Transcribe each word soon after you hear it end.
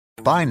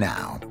By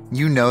now,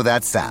 you know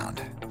that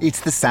sound. It's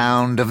the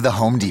sound of the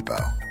Home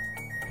Depot.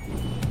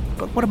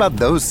 But what about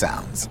those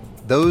sounds?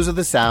 Those are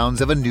the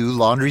sounds of a new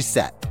laundry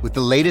set with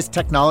the latest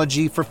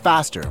technology for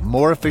faster,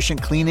 more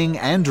efficient cleaning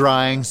and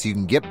drying so you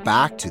can get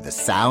back to the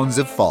sounds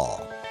of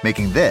fall.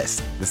 Making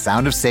this the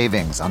sound of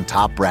savings on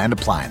top brand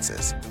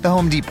appliances. The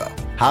Home Depot.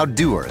 How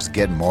doers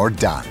get more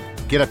done.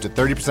 Get up to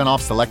 30%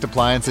 off select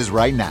appliances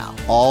right now.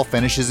 All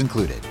finishes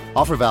included.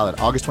 Offer valid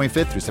August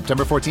 25th through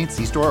September 14th.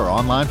 See store or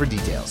online for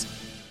details.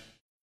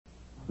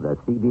 The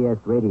CBS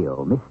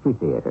Radio Mystery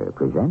Theater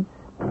presents...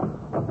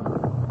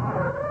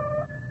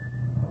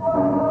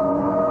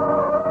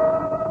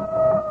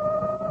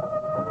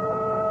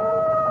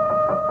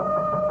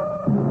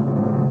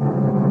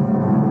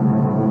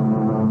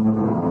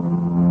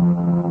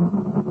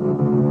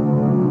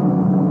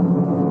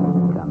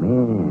 Come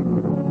in.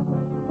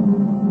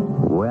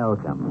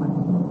 Welcome.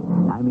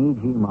 I'm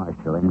E.G.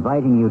 Marshall,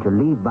 inviting you to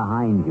leave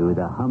behind you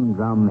the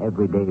humdrum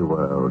everyday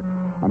world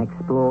and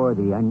explore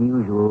the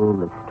unusual,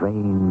 the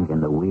strange,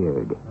 and the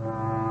weird.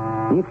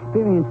 The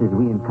experiences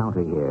we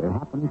encounter here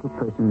happen to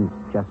persons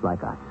just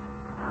like us.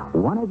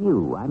 One of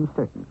you, I'm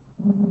certain,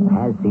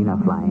 has seen a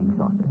flying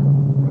saucer.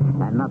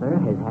 Another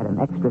has had an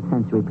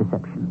extrasensory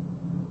perception.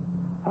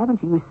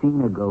 Haven't you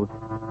seen a ghost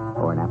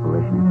or an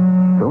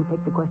apparition? Don't take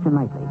the question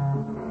lightly.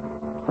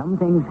 Some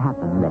things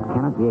happen that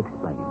cannot be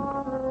explained.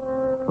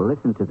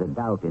 Listen to the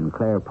doubt in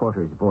Claire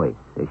Porter's voice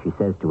as she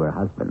says to her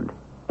husband,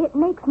 "It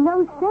makes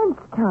no sense,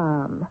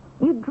 Tom.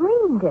 You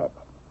dreamed it.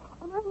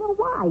 And I know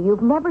why.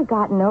 You've never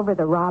gotten over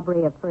the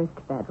robbery of First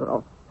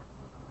Federal.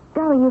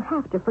 Darling, you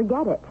have to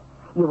forget it.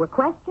 You were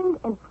questioned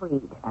and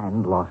freed.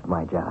 and lost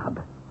my job.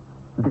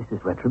 This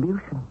is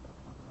retribution.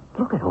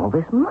 Look at all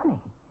this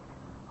money.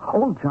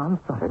 Old John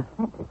Sutter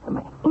sent it to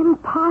me.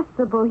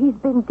 Impossible. He's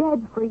been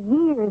dead for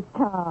years,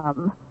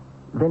 Tom.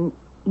 Then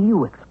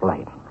you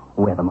explain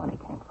where the money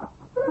came from.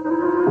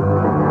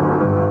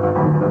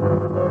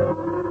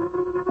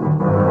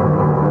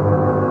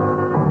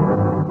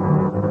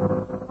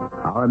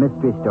 Our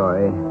mystery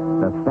story,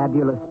 The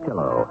Fabulous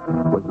Pillow,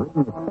 was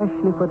written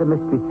especially for the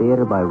Mystery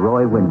Theater by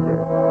Roy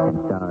Windsor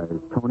and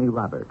stars Tony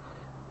Roberts.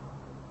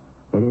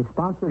 It is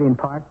sponsored in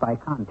part by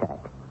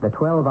Contact, the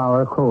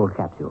 12-hour cold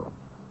capsule.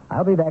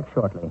 I'll be back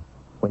shortly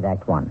with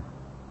Act One.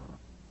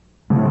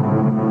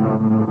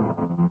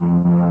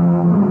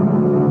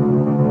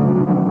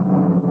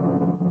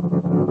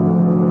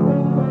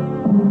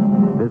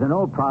 There's an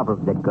old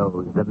proverb that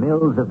goes, the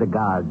mills of the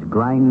gods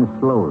grind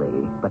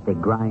slowly, but they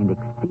grind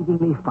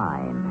exceedingly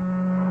fine.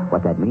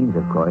 What that means,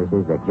 of course,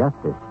 is that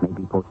justice may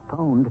be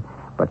postponed,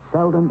 but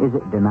seldom is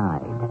it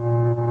denied.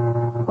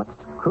 What's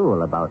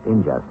cruel about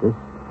injustice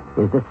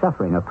is the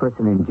suffering a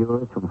person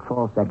endures from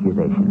false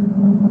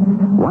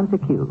accusation. Once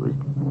accused,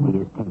 he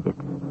is tainted,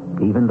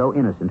 even though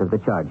innocent of the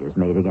charges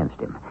made against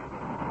him.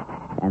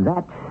 And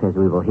that, as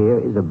we will hear,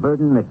 is a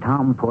burden that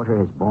Tom Porter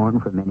has borne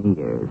for many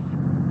years.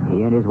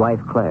 He and his wife,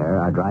 Claire,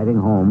 are driving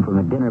home from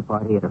a dinner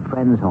party at a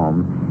friend's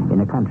home in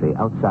the country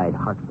outside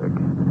Hartford.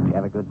 Did you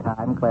have a good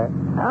time, Claire?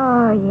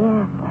 Oh,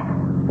 yes.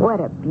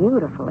 What a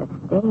beautiful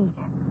estate.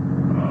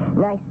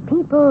 Nice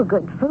people,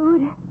 good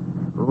food.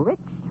 Rich,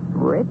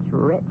 rich,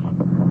 rich.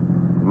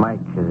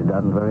 Mike has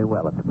done very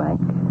well at the bank.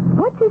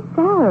 What's his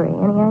salary?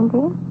 Any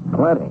idea?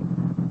 Plenty.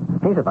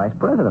 He's a vice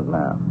president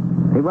now.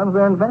 He runs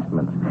their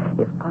investments.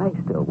 If I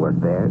still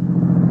worked there...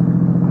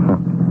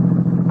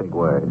 Big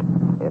word.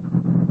 If...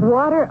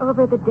 Water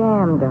over the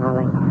dam,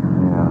 darling.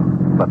 Yeah,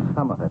 but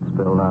some of it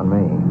spilled on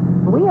me.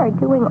 We are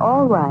doing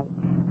all right.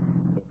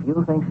 If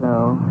you think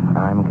so,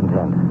 I'm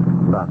content.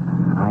 But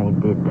I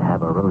did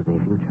have a rosy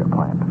future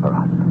planned for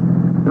us.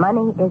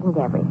 Money isn't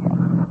everything.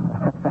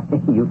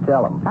 You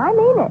tell him. I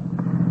mean it.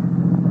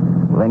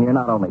 Then you're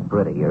not only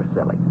pretty, you're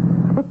silly.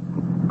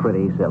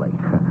 Pretty silly.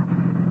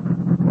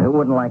 Who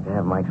wouldn't like to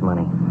have Mike's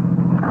money?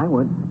 I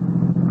would.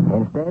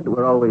 Instead,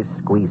 we're always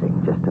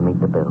squeezing just to meet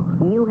the bills.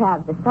 You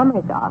have the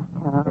summers off,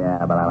 Tom.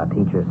 Yeah, but on a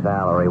teacher's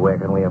salary, where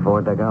can we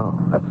afford to go?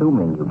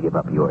 Assuming you give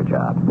up your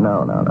job.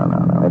 No.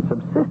 It's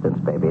subsistence,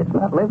 baby. It's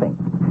not living.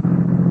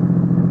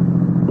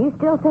 You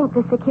still think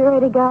the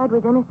security guard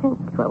was innocent?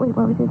 What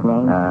was his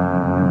name?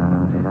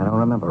 I don't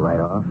remember right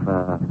off.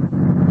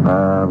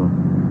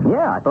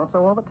 Yeah, I thought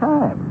so all the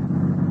time.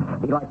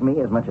 He liked me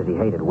as much as he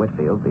hated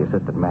Whitfield, the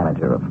assistant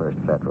manager of First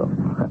Federal.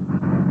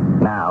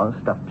 Now,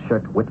 stuffed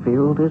shirt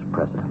Whitfield is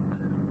president.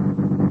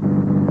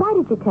 Why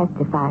did you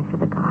testify for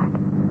the guard?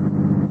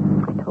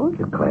 I told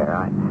you, Claire.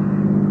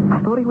 I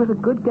thought he was a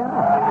good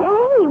guy.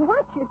 Hey,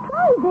 watch your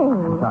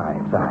driving.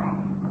 Sorry.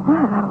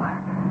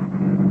 Wow.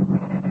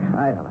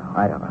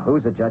 I don't know.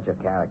 Who's the judge of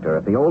character?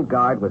 If the old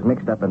guard was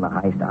mixed up in the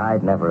heist,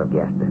 I'd never have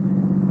guessed it.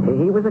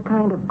 He was a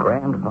kind of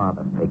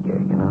grandfather figure,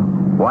 you know.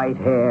 White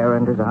hair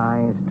and his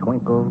eyes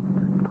twinkled,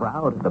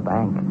 proud of the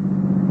bank.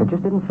 It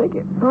just didn't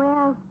figure.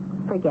 Well,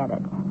 forget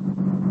it.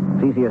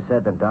 It's easier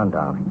said than done,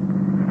 darling.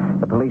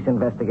 The police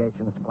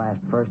investigation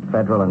splashed First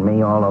Federal and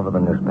me all over the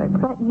newspaper.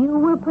 But you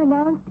were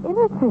pronounced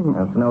innocent.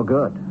 That's no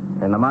good.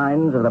 In the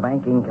minds of the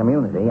banking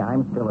community,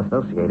 I'm still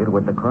associated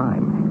with the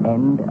crime.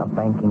 End of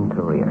banking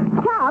career.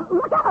 Tom,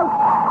 look out!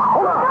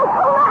 Oh, no,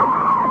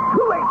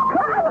 Too late!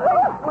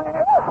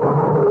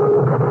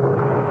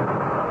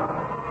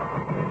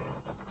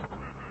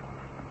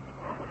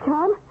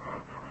 Tom?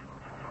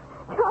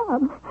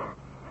 Tom?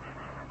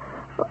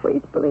 Oh,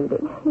 he's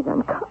bleeding. He's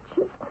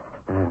unconscious.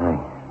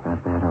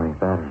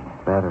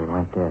 Battery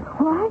went dead.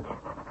 What?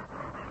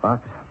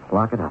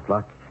 Lock it up.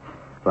 Lock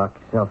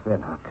yourself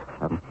in.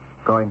 I'm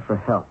going for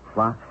help.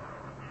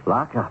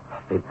 Lock up.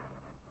 Be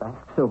back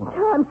soon.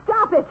 Tom,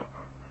 stop it!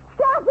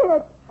 Stop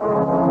it!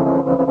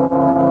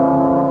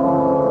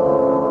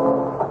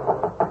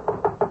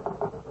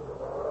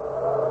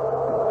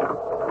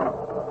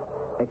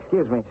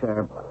 Excuse me,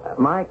 sir.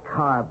 My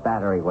car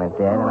battery went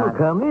dead.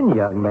 Come in,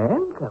 young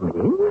man. Come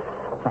in.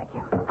 Thank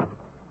you.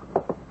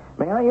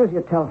 May I use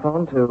your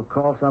telephone to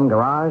call some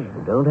garage?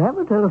 Don't have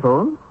a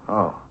telephone.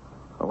 Oh.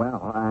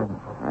 Well,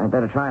 I'd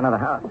better try another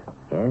house.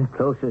 Yeah,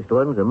 closest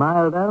one's a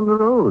mile down the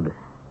road.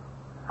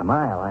 A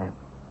mile?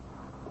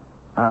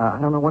 I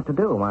don't know what to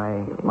do.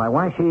 My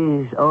wife...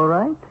 She's all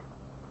right?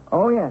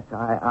 Oh, yes.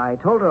 I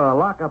told her to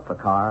lock up the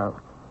car.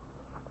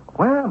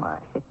 Where am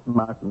I?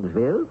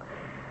 Martinsville.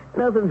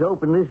 Nothing's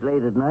open this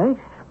late at night.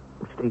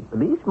 State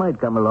police might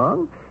come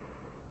along.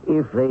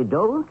 If they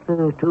don't,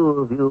 the two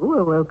of you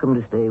are welcome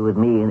to stay with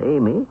me and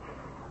Amy.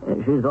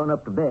 She's gone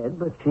up to bed,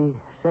 but she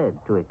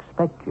said to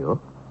expect you.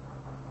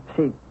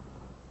 She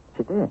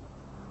did.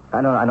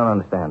 I don't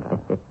understand.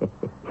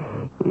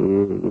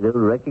 You don't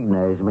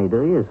recognize me,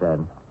 do you,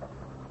 son?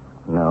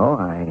 No,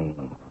 I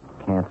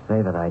can't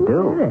say that I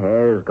do. The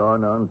hair's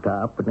gone on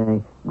top, and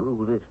I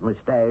grew this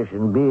mustache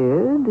and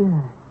beard.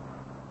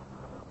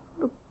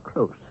 Look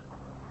close.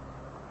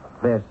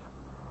 There's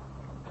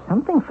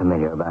something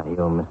familiar about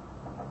you, Miss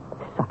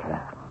Sutter.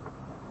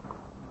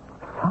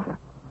 Sutter?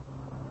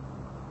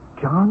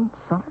 John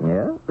Sutter?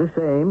 Yeah, the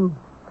same.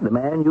 The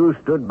man you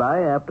stood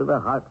by after the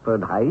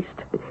Hartford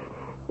heist.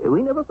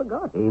 We never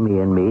forgot, Amy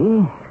and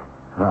me.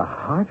 The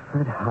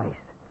Hartford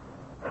heist.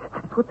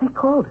 That's what they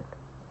called it.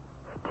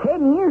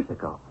 10 years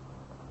ago.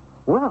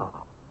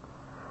 Well,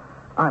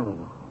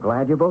 I'm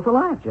glad you're both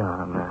alive,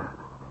 John.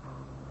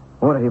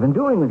 What have you been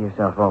doing with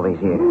yourself all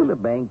these years? Well, the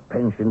bank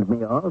pensioned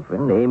me off,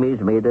 and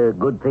Amy's made a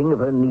good thing of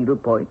her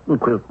needlepoint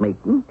and quilt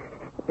making.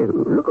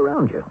 Look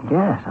around you.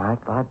 Yes,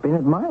 I've been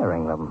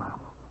admiring them.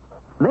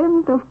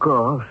 Then, of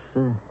course,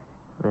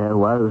 there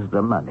was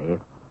the money.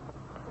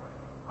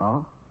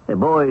 Oh? The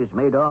boys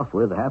made off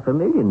with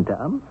 $500,000,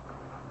 Tom.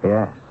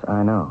 Yes,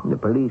 I know. The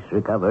police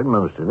recovered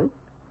most of it.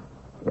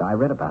 Yeah, I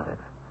read about it.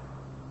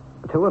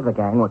 2 of the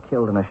gang were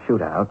killed in a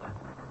shootout.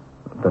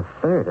 The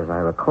third, as I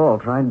recall,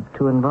 tried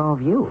to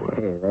involve you.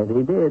 Yeah, that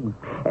he did.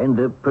 And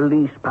the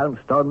police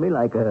pounced on me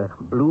like a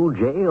blue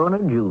jay on a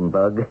June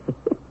bug.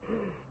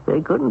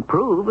 They couldn't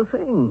prove a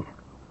thing.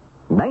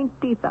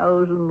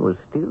 90,000 was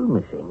still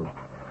missing.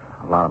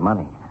 A lot of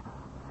money.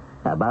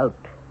 About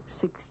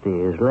 60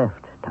 is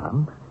left,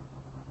 Tom.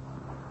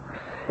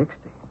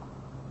 60?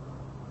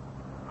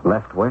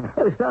 Left where?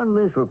 Now, son,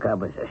 this will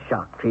come as a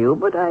shock to you,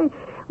 but I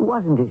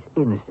wasn't as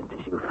innocent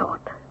as you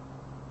thought.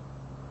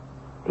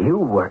 You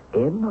were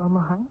in on the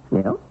heist?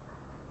 Yeah.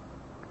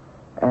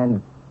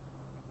 And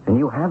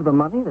you have the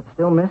money that's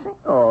still missing?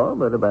 Oh,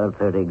 but about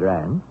 30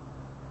 grand.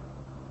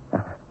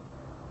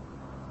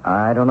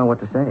 I don't know what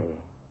to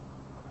say.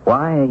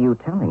 Why are you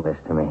telling this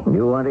to me?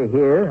 You want to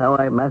hear how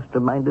I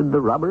masterminded the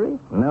robbery?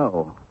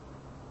 No.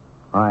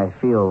 I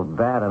feel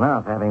bad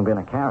enough having been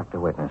a character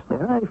witness.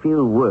 Then I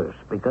feel worse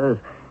because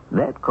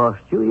that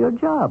cost you your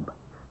job.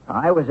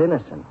 I was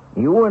innocent.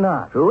 You were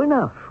not. True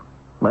enough.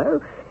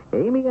 Well,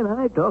 Amy and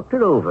I talked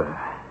it over.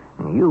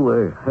 You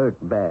were hurt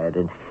bad,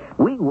 and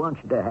we want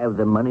you to have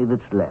the money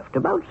that's left,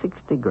 about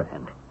 60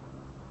 grand.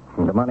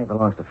 The money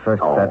belongs to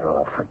First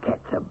Federal. Oh, forget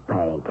the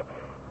bank.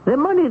 The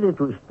money that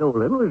was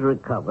stolen was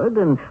recovered,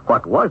 and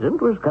what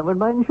wasn't was covered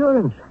by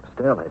insurance.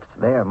 Still, it's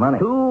their money.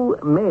 2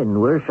 men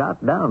were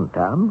shot down,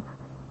 Tom.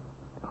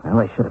 Well,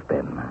 they should have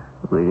been.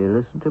 Will you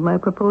listen to my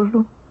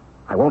proposal?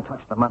 I won't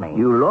touch the money.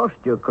 You lost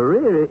your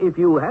career. If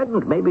you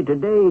hadn't, maybe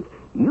today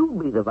you'd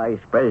be the vice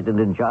president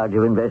in charge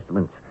of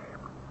investments.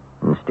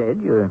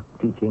 Instead, you're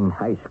teaching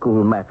high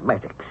school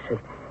mathematics.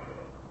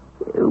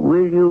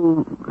 Will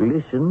you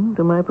listen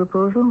to my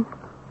proposal?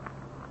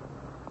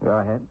 Go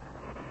ahead.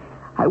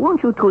 I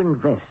want you to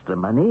invest the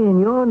money in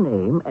your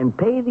name and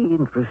pay the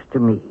interest to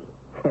me.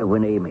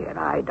 When Amy and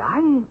I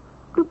die,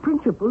 the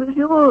principal is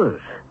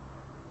yours.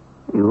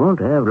 You won't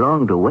have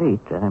long to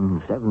wait.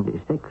 I'm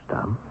 76,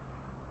 Tom.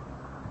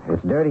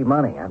 It's dirty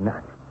money. I've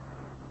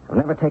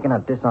never taken a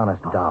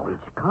dishonest dollar.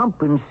 It's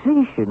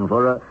compensation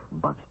for a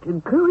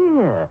busted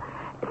career.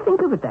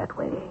 Think of it that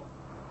way.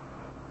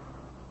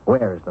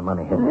 Where is the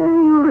money hidden?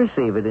 You'll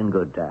receive it in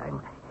good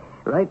time.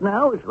 Right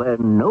now, it's where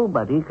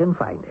nobody can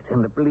find it.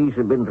 And the police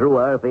have been through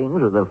our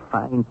things with a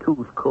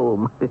fine-tooth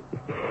comb.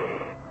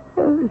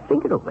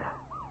 Think it over.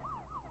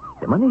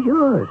 The money's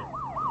yours.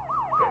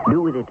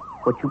 Do with it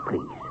what you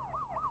please.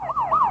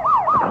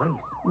 The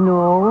police?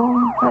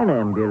 No, an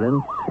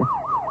ambulance.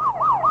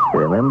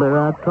 Remember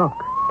our talk,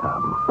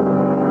 Tom.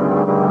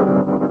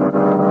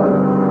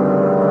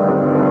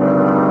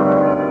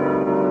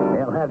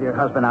 They'll have your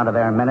husband out of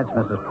there in minutes,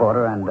 Mrs.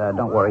 Porter, and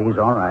don't worry, he's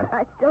all right.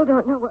 I still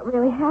don't know what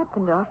really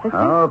happened, officer.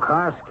 Oh,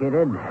 car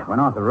skidded.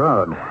 Went off the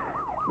road.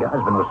 Your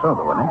husband was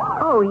sober, wasn't he?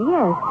 Oh,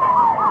 yes.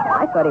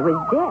 I thought he was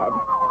dead.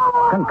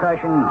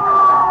 Concussion.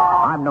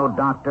 I'm no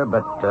doctor,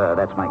 but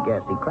that's my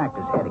guess. He cracked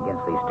his head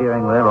against the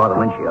steering wheel or the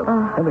windshield.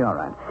 He'll be all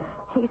right.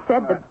 He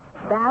said the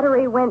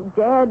battery went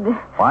dead.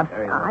 What?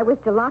 I was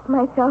to lock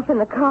myself in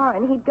the car,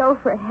 and he'd go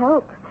for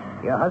help.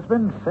 Your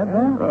husband said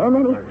that? And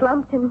then he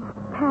slumped and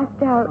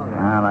passed out.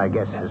 Well, I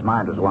guess his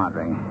mind was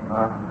wandering.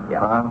 What?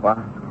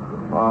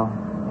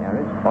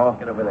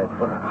 Get over there.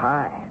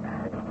 Hi.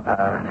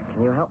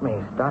 Can you help me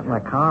start my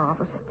car,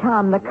 officer?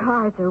 Tom, the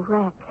car's a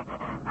wreck.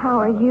 How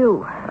are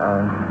you?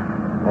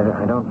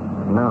 I don't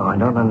know. I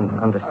don't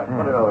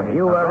understand.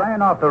 You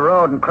ran off the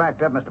road and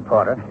cracked up, Mr.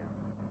 Porter.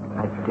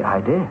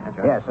 I did?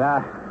 Yes,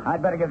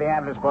 I'd better give the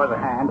ambulance boys a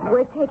hand.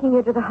 We're taking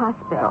you to the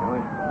hospital.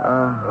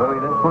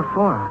 What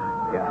for?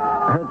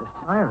 I heard the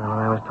siren when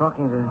I was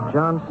talking to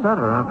John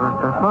Sutter up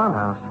at the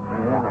farmhouse.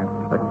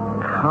 The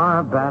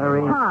car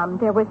battery... Tom,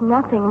 there was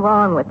nothing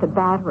wrong with the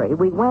battery.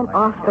 We went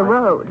off the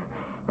road.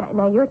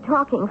 Now, you're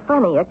talking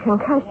funny. A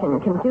concussion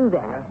can do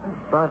that.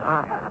 But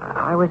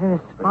I was in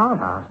his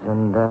farmhouse,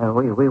 and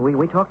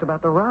we talked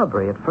about the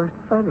robbery at First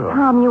Federal.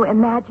 Tom, you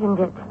imagined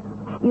it.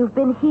 You've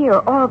been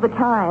here all the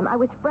time. I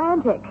was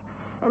frantic.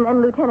 And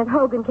then Lieutenant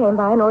Hogan came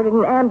by and ordered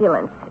an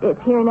ambulance.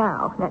 It's here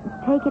now. Now,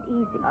 take it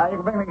easy. You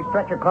can bring me a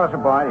stretcher closer,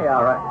 boys. Yeah,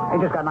 all right. He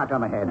just got knocked on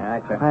the head.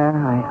 I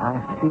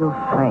feel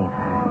faint.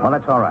 Well,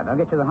 that's all right. I'll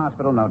get you to the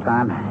hospital in no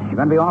time. You're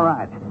going to be all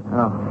right.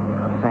 Oh,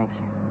 thank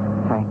you.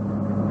 Thank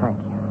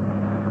you.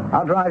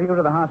 I'll drive you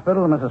to the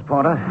hospital, Mrs.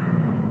 Porter.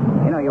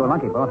 You know, you were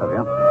lucky, both of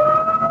you.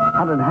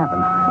 How did it happen?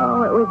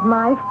 Oh, it was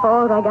my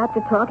fault. I got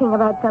to talking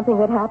about something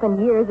that happened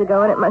years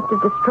ago, and it must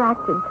have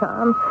distracted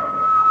Tom.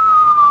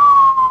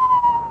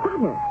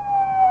 Sutter.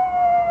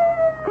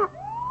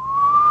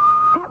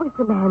 That was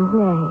the man's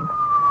name.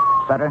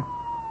 Sutter?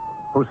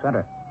 Who's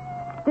Sutter?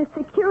 The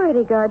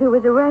security guard who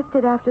was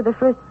arrested after the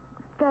First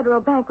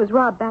Federal Bank was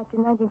robbed back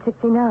in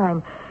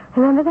 1969.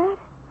 Remember that?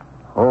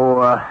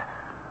 Oh,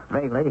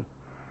 vaguely.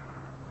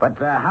 But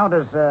how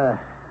does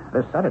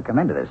this Sutter come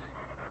into this?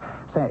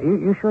 Say,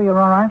 you sure you're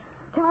all right?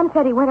 Tom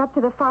said he went up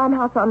to the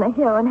farmhouse on the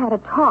hill and had a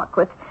talk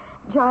with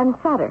John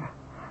Sutter.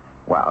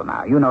 Well,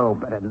 now, you know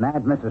better than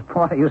that, Mrs.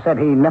 Porter. You said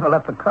he never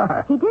left the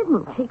car. He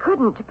didn't. He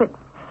couldn't. But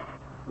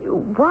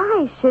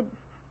why should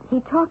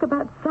he talk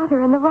about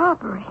Sutter and the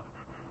robbery?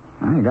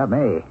 Well, you got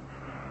me.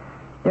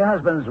 Your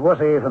husband's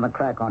wussy from the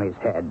crack on his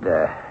head.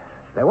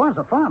 There was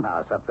a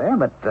farmhouse up there,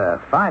 but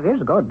 5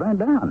 years ago it burned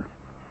down.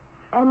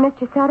 And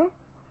Mr. Sutter?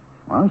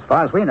 Well, as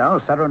far as we know,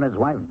 Sutter and his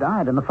wife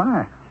died in the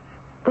fire.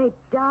 They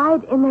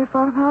died in their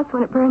farmhouse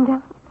when it burned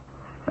down?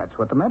 That's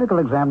what the medical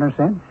examiner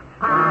said.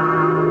 I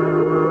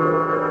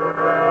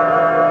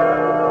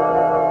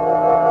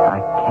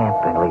can't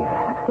believe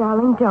it.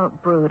 Darling,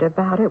 don't brood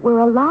about it. We're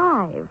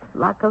alive,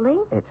 luckily.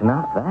 It's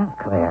not that,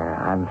 Claire.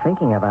 I'm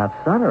thinking about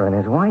Sutter and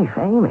his wife,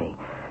 Amy.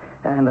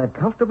 And a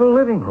comfortable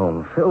living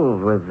room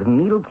filled with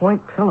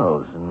needlepoint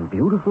pillows and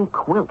beautiful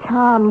quilts.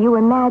 Tom, you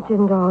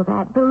imagined all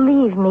that.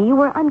 Believe me, you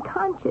were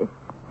unconscious.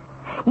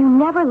 You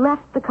never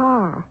left the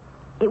car.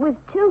 It was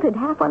tilted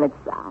half on its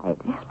side.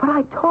 Yes, but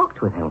I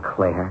talked with him,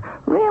 Claire.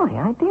 Really,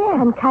 I did.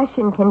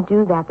 Concussion can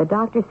do that. The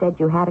doctor said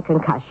you had a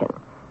concussion.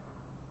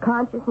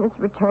 Consciousness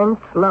returns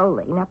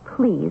slowly. Now,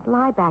 please,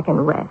 lie back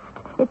and rest.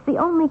 It's the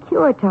only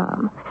cure,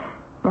 Tom.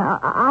 Now,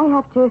 I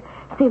have to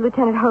see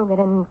Lieutenant Hogan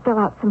and fill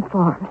out some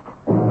forms.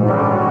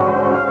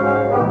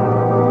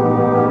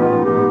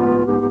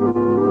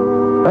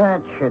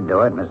 That should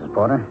do it, Mrs.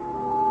 Porter.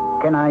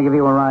 Can I give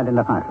you a ride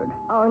into Hartford?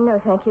 Oh, no,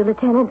 thank you,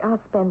 Lieutenant.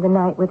 I'll spend the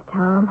night with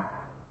Tom.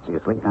 Is he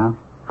asleep now?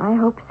 I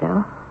hope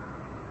so.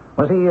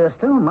 Was he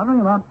still muttering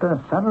about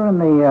Sutter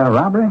and the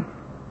robbery?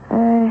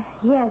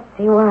 Yes,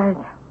 he was.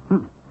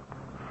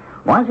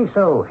 Why is he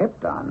so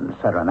hipped on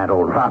Sutter and that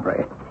old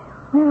robbery?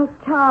 Well,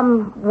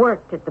 Tom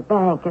worked at the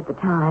bank at the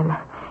time.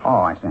 Oh,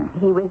 I see.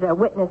 He was a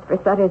witness for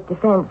Sutter's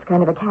defense,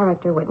 kind of a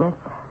character witness.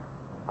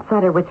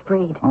 Sutter was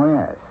freed. Oh,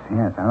 yes.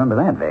 Yes, I remember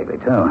that vaguely,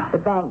 too. The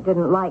bank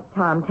didn't like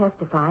Tom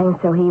testifying,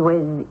 so he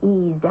was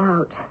eased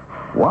out.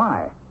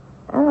 Why?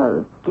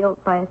 Oh,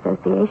 guilt by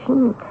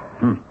association.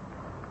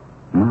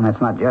 Well,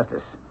 that's not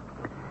justice.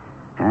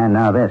 And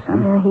now this,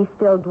 huh? He's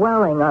still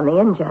dwelling on the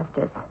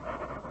injustice.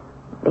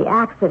 The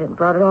accident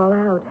brought it all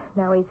out.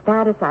 Now he's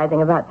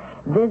fantasizing about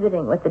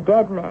visiting with the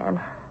dead man.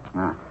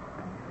 Ah.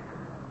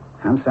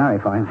 I'm sorry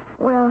for him.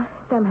 Well,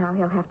 somehow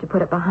he'll have to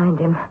put it behind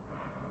him.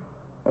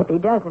 If he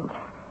doesn't,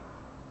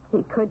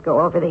 he could go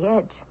over the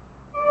edge.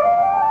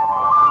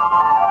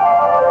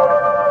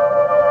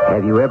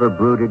 Have you ever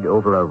brooded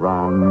over a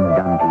wrong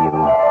done to you?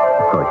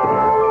 Of course you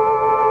have.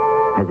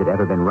 Has it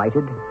ever been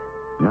righted?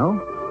 No?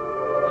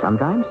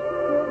 Sometimes?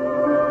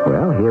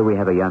 Well, here we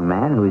have a young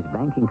man whose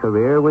banking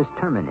career was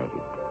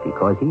terminated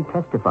because he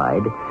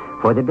testified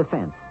for the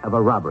defense of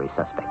a robbery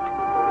suspect.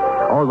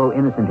 Although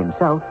innocent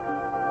himself,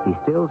 he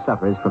still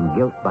suffers from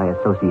guilt by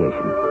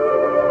association.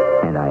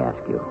 And I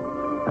ask you,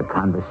 a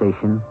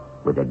conversation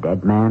with a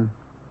dead man?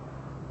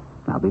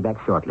 I'll be back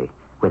shortly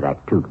with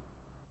Act Two.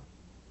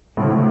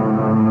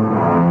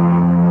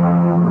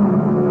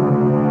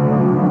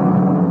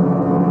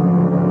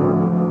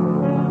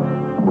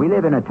 We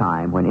live in a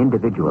time when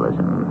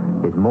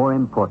individualism is more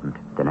important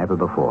than ever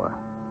before.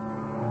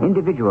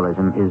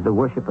 Individualism is the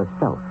worship of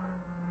self.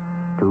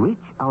 To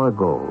reach our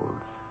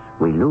goals,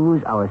 we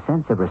lose our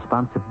sense of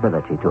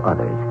responsibility to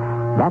others.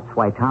 That's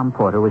why Tom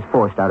Porter was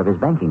forced out of his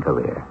banking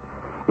career.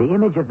 The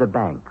image of the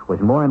bank was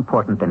more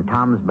important than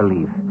Tom's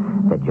belief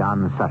that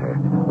John Sutter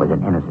was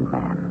an innocent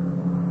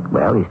man.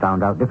 Well, he's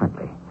found out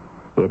differently.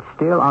 It's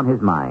still on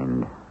his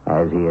mind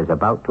as he is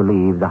about to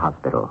leave the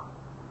hospital.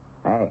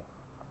 Hey.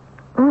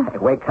 Hey,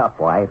 wake up,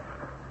 wife.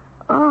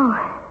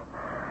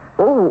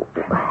 Oh,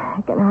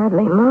 I can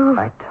hardly move.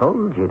 I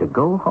told you to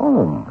go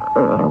home.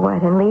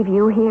 What, and leave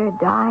you here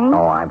dying?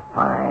 Oh, I'm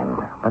fine.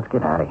 Let's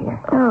get out of here.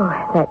 Oh,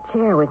 that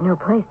chair was no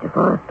place to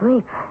fall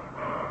asleep.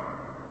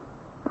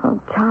 Oh,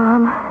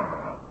 Tom,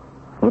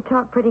 you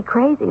talked pretty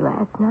crazy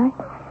last night.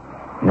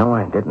 No,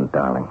 I didn't,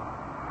 darling.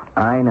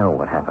 I know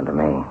what happened to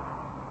me.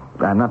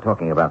 I'm not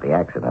talking about the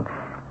accident.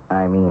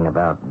 I mean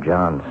about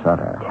John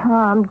Sutter.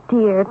 Tom,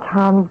 dear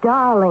Tom,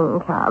 darling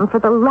Tom, for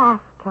the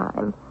last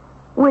time,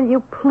 will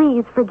you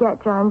please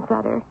forget John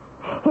Sutter?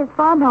 His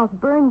farmhouse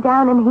burned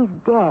down and he's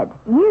dead.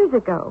 Years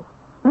ago.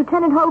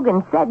 Lieutenant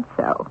Hogan said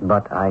so.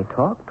 But I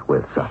talked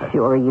with Sutter.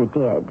 Sure you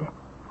did.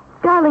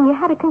 Darling, you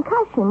had a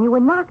concussion. You were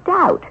knocked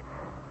out.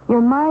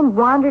 Your mind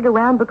wandered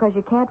around because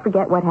you can't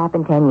forget what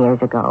happened 10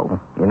 years ago.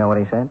 You know what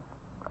he said?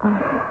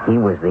 He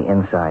was the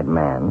inside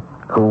man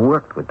who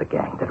worked with the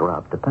gang that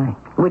robbed the bank.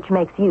 Which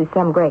makes you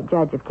some great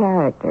judge of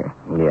character.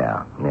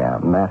 Yeah,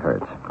 that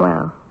hurts.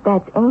 Well,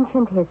 that's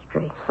ancient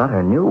history.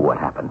 Sutter knew what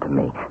happened to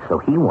me, so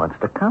he wants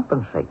to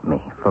compensate me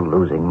for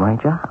losing my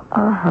job.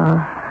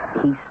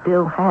 Uh-huh. He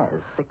still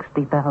has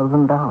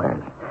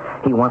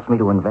 $60,000. He wants me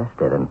to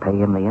invest it and pay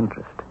him the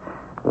interest.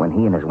 When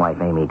he and his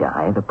wife Amy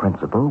die, the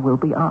principal will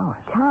be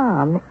ours.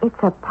 Tom, it's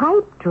a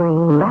pipe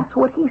dream. That's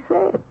what he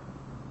said.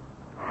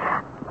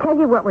 Tell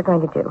you what we're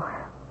going to do.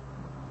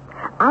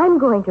 I'm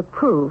going to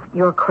prove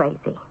you're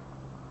crazy.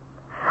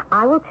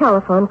 I will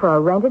telephone for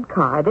a rented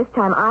car. This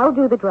time I'll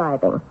do the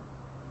driving.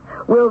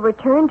 We'll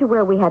return to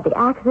where we had the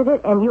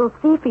accident, and you'll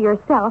see for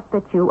yourself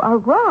that you are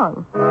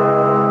wrong.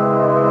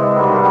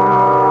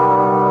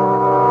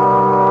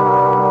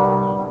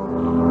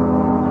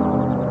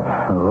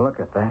 Look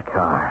at that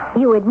car.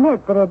 You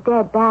admit that a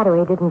dead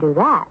battery didn't do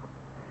that.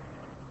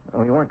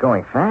 We weren't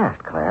going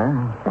fast, Claire.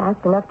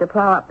 Fast enough to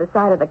plow up the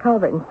side of the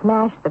culvert and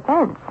smash the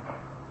fence.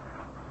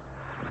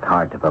 It's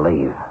hard to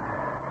believe.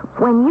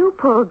 When you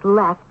pulled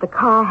left, the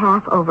car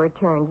half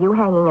overturned, you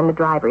hanging in the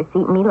driver's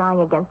seat, me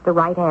lying against the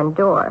right-hand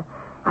door.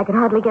 I could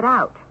hardly get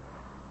out.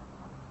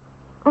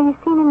 Have you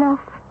seen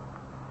enough?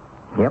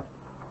 Yep.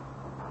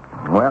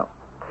 Well,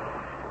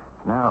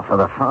 now for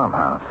the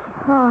farmhouse.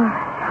 Oh,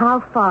 how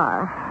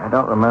far? I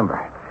don't remember.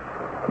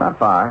 Not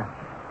far.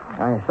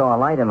 I saw a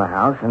light in the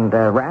house and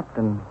rapped,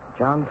 and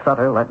John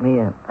Sutter let me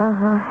in.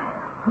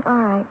 Uh-huh. All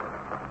right.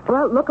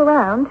 Well, look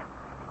around.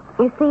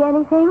 You see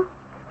anything?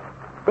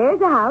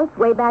 There's a house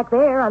way back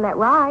there on that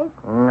rise.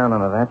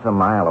 No. That's a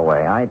mile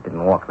away. I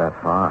didn't walk that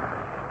far.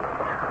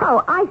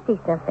 Oh, I see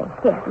something.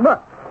 Here,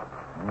 look.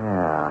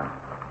 Yeah.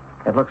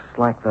 It looks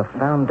like the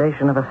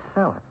foundation of a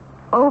cellar.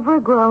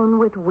 Overgrown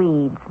with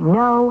weeds.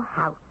 No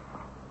house.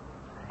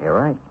 You're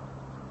right.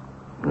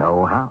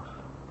 No house.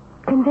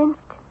 Convinced?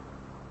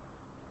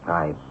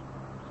 I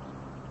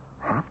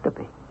have to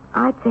be.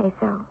 I'd say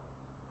so.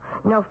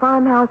 No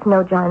farmhouse,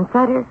 no John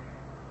Sutter.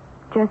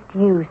 Just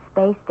you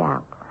spaced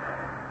out.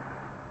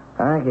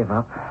 I give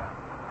up.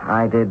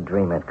 I did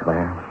dream it,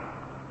 Claire.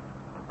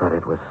 But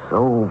it was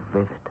so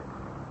vivid.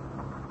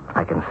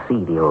 I can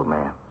see the old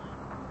man.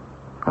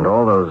 And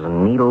all those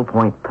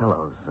needlepoint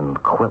pillows and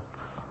quilts.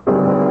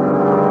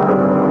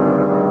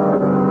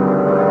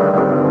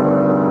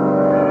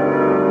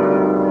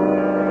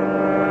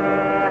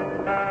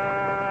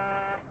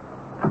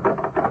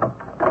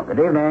 Good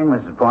evening,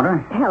 Mrs. Porter.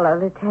 Hello,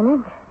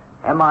 Lieutenant.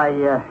 Am I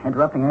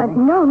interrupting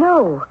anything?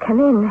 No. Come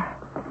in.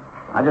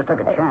 I just took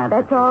a chance.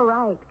 That's all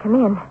right. Come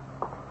in.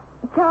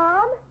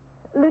 Tom?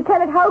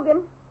 Lieutenant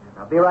Hogan?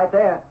 I'll be right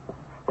there.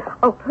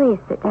 Oh, please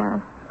sit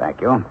down.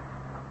 Thank you.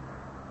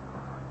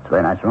 It's a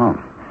very nice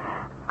room.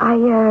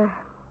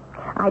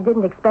 I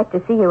didn't expect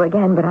to see you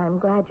again, but I'm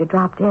glad you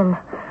dropped in.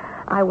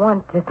 I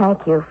want to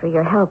thank you for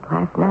your help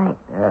last night.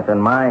 Yes,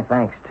 and my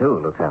thanks, too,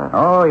 Lieutenant.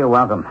 Oh, you're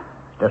welcome.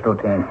 It's just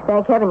routine.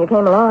 Thank heaven you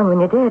came along when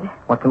you did.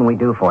 What can we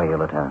do for you,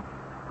 Lieutenant?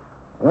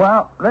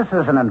 Well, this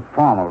is an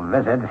informal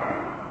visit.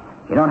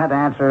 You don't have to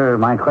answer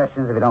my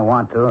questions if you don't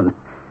want to, and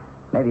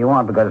maybe you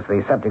won't because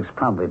the subject's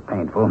probably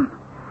painful.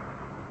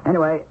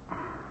 Anyway,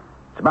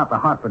 it's about the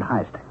Hartford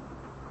heist.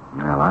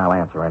 Well, I'll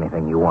answer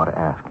anything you want to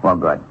ask. Well,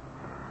 good.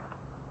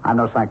 I'm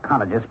no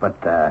psychologist, but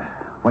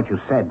what you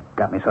said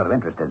got me sort of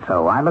interested,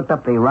 so I looked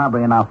up the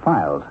robbery in our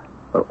files.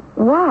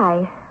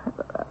 Why?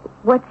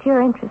 What's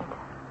your interest?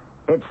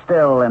 It's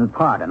still, in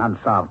part, an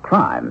unsolved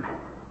crime.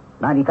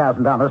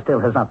 $90,000 still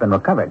has not been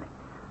recovered.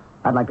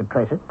 I'd like to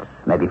trace it,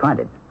 maybe find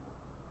it.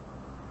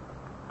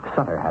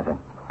 Sutter has it.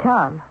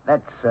 Tom.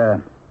 That's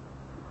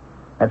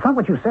not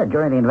what you said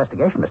during the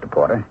investigation, Mr.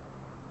 Porter.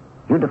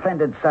 You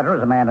defended Sutter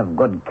as a man of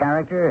good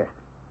character,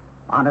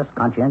 honest,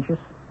 conscientious.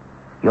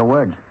 Your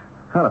words.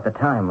 Well, at the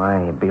time,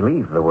 I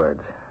believed the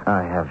words.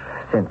 I have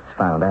since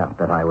found out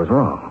that I was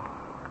wrong.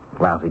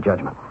 Lousy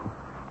judgment.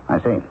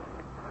 I see.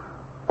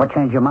 What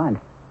changed your mind?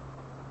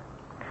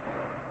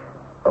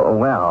 Oh,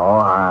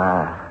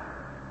 well,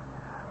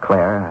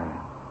 Claire...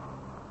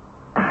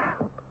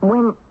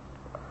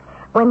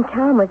 When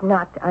Tom was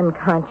knocked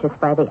unconscious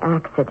by the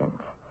accident,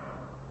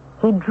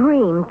 he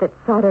dreamed that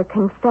Sutter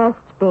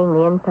confessed being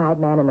the inside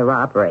man in the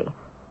robbery.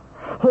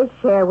 His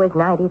share was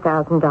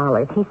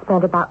 $90,000. He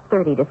spent about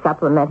 $30,000 to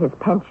supplement his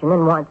pension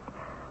and wants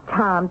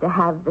Tom to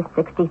have the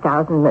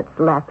 $60,000 that's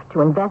left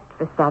to invest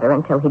for Sutter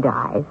until he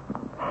dies.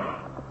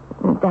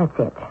 That's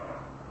it.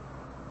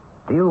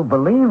 Do you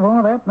believe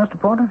all that, Mr.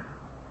 Porter?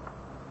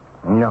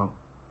 No.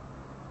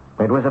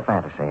 It was a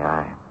fantasy.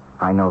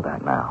 I know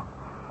that now.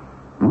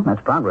 Well,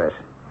 that's progress.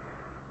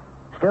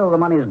 Still, the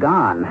money's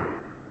gone.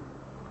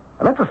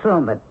 Let's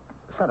assume that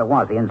Sutter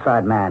was the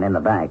inside man in the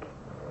bank.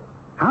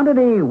 How did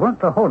he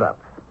work the holdup?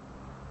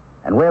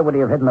 And where would he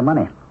have hidden the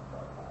money?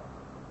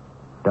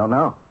 Don't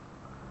know.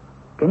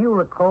 Can you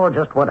recall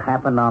just what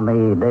happened on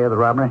the day of the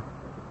robbery?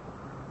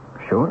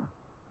 Sure.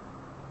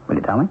 Will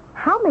you tell me?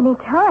 How many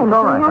times? It's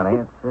all right,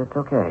 honey. It's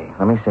okay.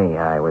 Let me see.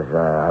 I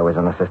was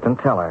an assistant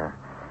teller.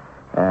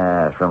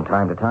 From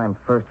time to time,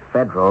 First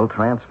Federal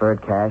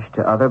transferred cash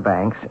to other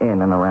banks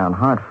in and around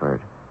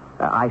Hartford.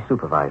 I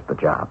supervised the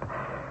job.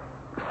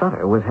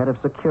 Sutter was head of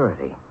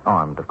security,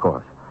 armed, of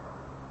course.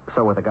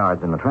 So were the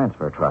guards in the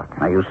transfer truck.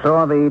 Now, you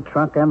saw the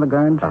truck and the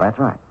guards? Oh, that's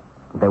right.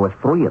 There were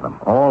 3 of them,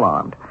 all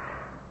armed.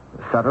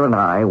 Sutter and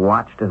I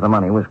watched as the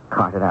money was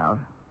carted out.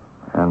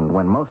 And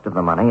when most of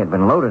the money had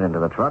been loaded into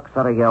the truck,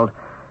 Sutter yelled,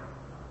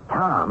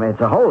 "Tom,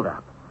 it's a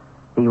holdup."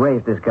 He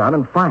raised his gun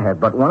and fired,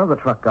 but one of the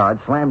truck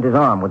guards slammed his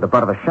arm with the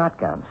butt of a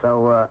shotgun.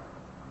 So,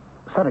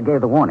 Sutter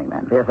gave the warning,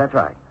 then? Yes, that's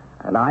right.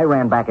 And I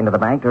ran back into the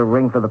bank to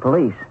ring for the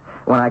police.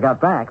 When I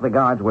got back, the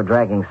guards were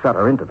dragging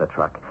Sutter into the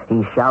truck.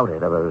 He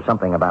shouted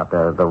something about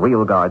the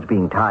real guards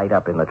being tied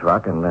up in the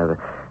truck, and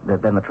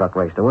then the truck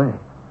raced away.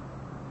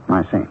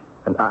 I see.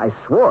 And I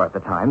swore at the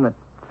time that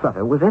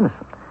Sutter was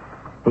innocent.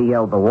 He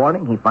yelled the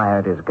warning, he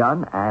fired his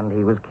gun, and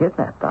he was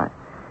kidnapped.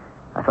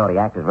 I thought he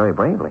acted very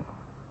bravely,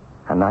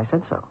 and I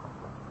said so.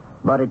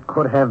 But it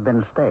could have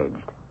been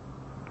staged.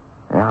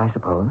 Yeah, I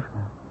suppose.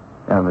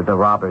 The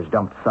robbers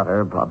dumped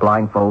Sutter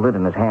blindfolded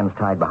and his hands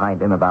tied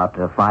behind him about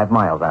 5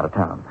 miles out of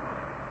town.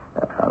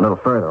 A little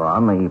further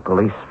on, the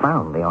police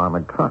found the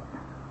armored truck.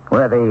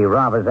 Where the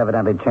robbers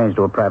evidently changed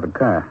to a private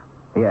car.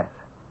 Yes.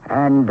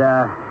 And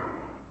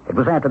it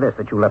was after this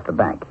that you left the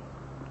bank.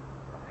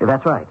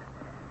 That's right.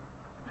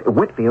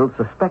 Whitfield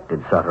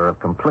suspected Sutter of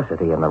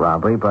complicity in the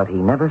robbery, but he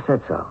never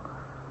said so.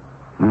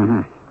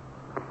 Mm-hmm.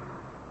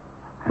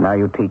 And now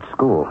you teach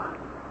school.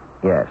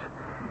 Yes.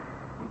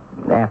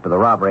 After the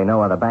robbery,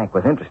 no other bank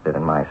was interested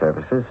in my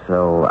services,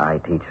 so I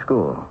teach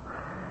school.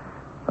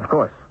 Of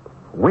course,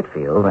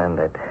 Whitfield, and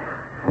it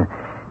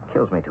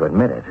kills me to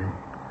admit it,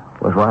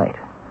 was right.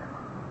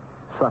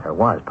 Sutter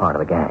was part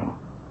of the gang.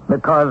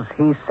 Because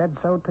he said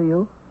so to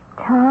you?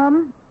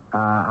 Tom?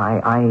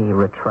 I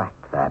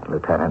retract that,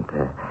 Lieutenant.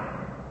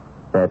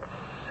 That's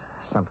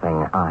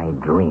something I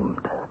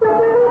dreamed.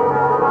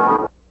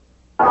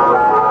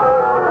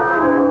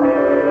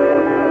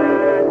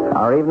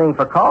 Our evening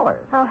for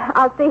callers.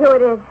 I'll see who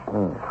it is.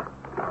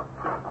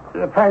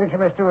 The package,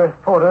 Mr.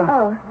 Porter.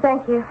 Oh,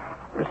 thank you.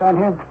 You sign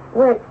here?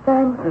 Where it's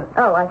signed?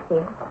 Oh, I see.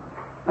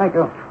 Thank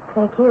you.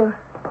 Thank you.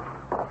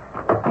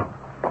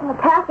 A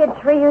package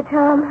for you,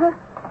 Tom, huh?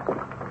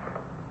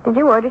 Did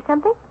you order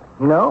something?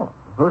 No.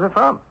 Who's it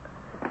from?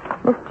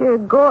 Mr.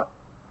 Gore.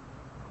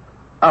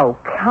 Oh,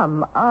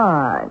 come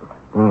on.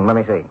 Let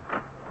me see.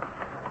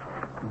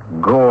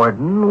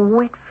 Gordon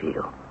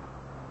Whitfield.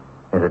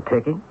 Is it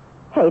ticking?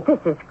 Hey, this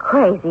is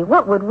crazy.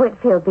 What would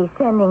Whitfield be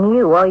sending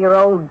you? All your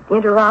old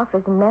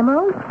inter-office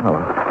memos? Oh,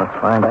 let's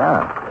find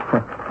out.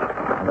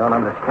 I don't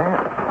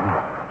understand.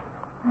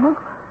 Huh?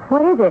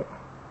 What is it?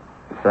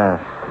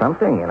 It's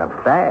something in a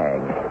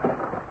bag.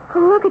 Oh,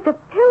 look at the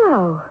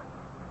pillow.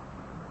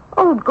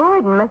 Old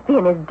Gordon must be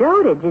in his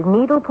dotage. Is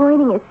needle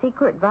pointing his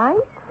secret vice?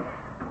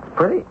 It's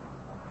pretty.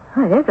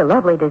 Oh, there's a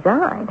lovely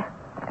design.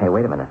 Hey,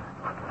 wait a minute.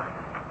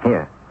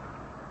 Here.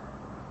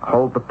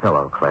 Hold the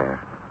pillow, Claire.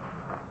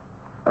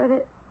 But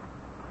hey,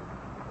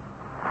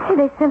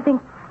 there's something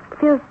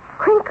feels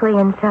crinkly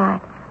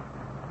inside.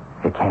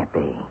 It can't be.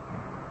 All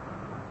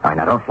right,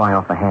 now don't fly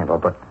off the handle,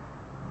 but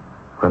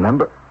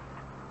remember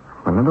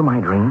my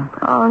dream?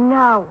 Oh,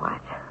 now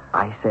what?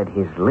 I said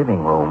his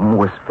living room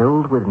was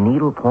filled with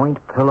needlepoint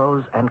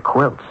pillows and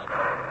quilts.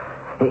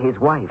 His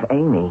wife,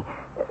 Amy,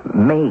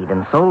 made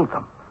and sold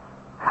them.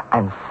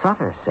 And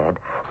Sutter said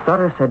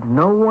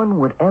no one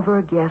would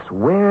ever guess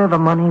where the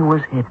money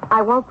was hidden.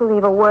 I won't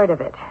believe a word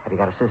of it. Have you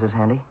got a scissors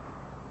handy?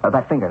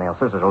 That fingernail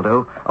scissors will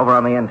do. Over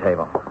on the end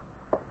table.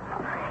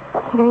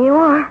 Here you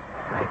are.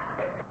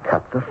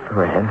 Cut the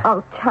thread.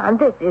 Oh, Tom,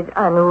 this is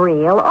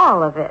unreal,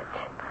 all of it.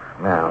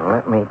 Now,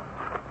 let me...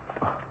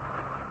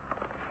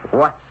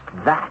 What's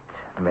that,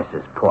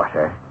 Mrs.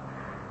 Porter?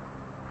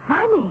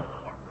 Money.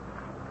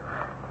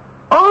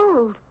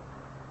 Old,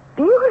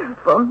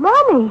 beautiful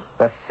money.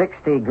 The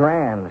 60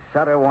 grand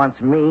Sutter wants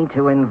me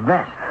to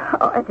invest.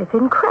 Oh, it is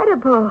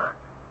incredible.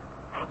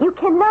 You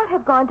cannot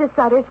have gone to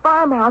Sutter's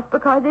farmhouse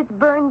because it's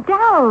burned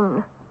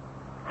down.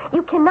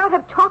 You cannot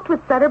have talked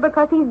with Sutter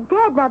because he's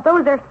dead. Now,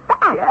 those are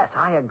facts. Yes,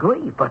 I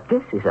agree, but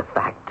this is a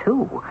fact,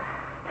 too.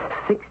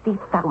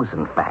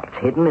 60,000 facts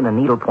hidden in a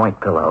needlepoint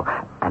pillow.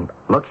 And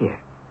look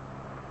here.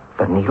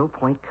 The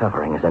needlepoint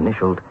covering is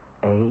initialed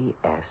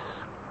A.S.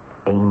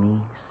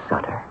 Amy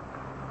Sutter.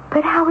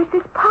 But how is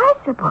this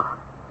possible?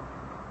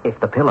 If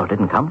the pillow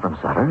didn't come from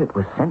Sutter, it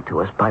was sent to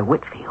us by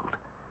Whitfield.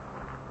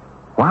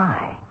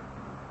 Why?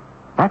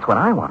 That's what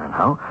I want to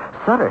know.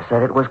 Sutter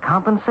said it was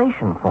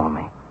compensation for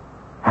me.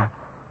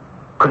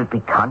 Could it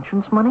be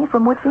conscience money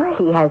from Whitfield?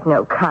 He has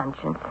no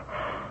conscience.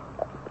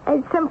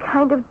 It's some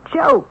kind of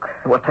joke.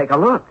 Well, take a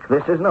look.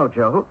 This is no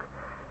joke.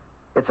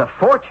 It's a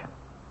fortune.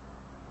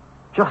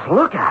 Just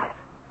look at it.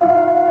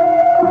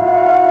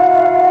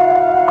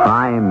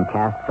 Crime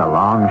casts a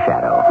long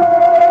shadow.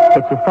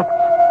 Its effects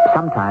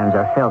sometimes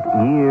are felt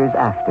years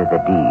after the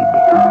deed.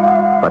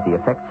 But the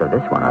effects of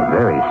this one are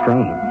very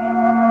strange.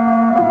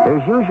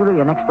 There's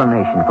usually an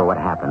explanation for what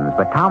happens,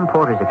 but Tom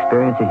Porter's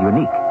experience is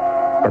unique.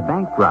 The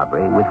bank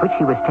robbery with which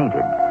he was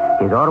tainted,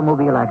 his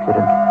automobile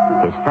accident,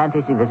 his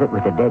fantasy visit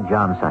with the dead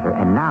John Sutter,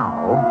 and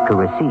now to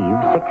receive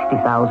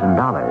 $60,000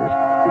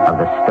 of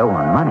the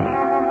stolen money.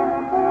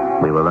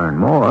 We will learn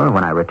more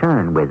when I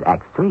return with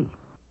Act 3.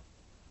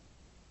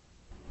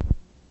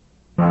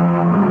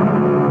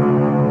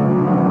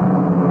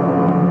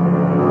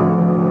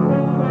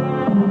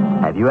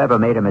 Have you ever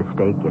made a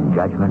mistake in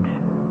judgment?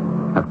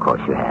 Of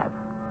course you have.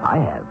 I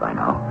have, I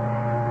know.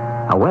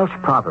 A Welsh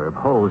proverb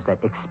holds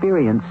that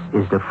experience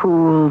is the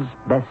fool's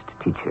best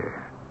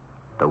teacher.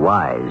 The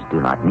wise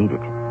do not need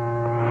it.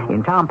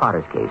 In Tom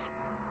Potter's case,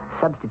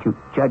 substitute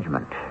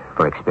judgment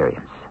for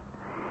experience.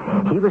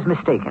 He was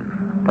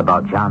mistaken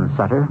about John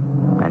Sutter,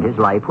 and his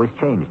life was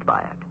changed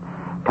by it.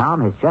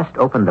 Tom has just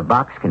opened the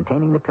box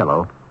containing the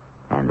pillow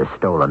and the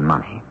stolen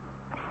money.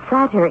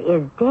 Sutter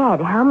is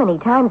dead. How many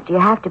times do you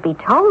have to be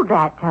told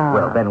that, Tom?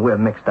 Well, then we're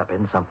mixed up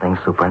in something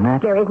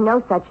supernatural. There is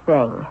no such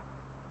thing.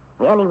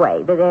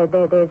 Anyway,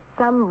 there's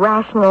some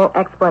rational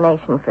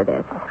explanation for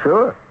this.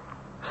 Sure.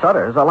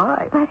 Sutter's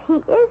alive. But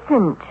he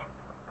isn't.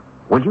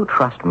 Will you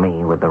trust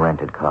me with the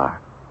rented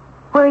car?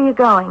 Where are you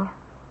going?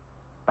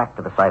 Back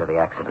to the site of the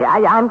accident.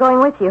 I'm going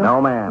with you.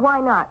 No, ma'am. Why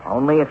not?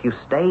 Only if you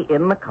stay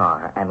in the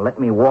car and let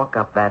me walk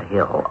up that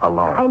hill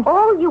alone. And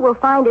all you will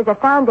find is a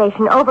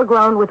foundation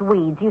overgrown with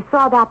weeds. You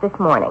saw that this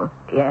morning.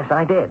 Yes,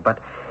 I did,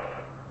 but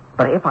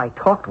if I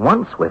talked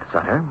once with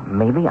Sutter,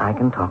 maybe I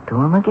can talk to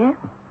him again.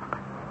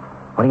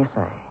 What do you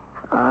say?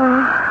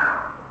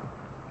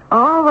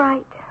 All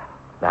right.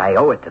 I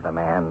owe it to the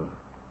man,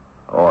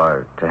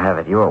 or to have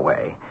it your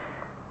way,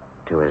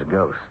 to his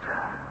ghost.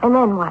 And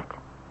then what?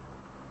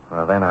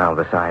 Well, then I'll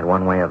decide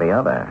one way or the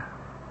other.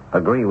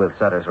 Agree with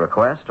Sutter's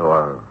request,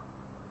 or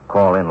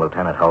call in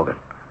Lieutenant Hogan.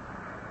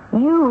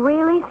 You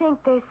really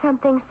think there's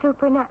something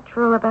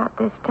supernatural about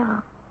this,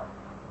 Tom?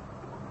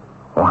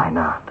 Why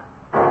not?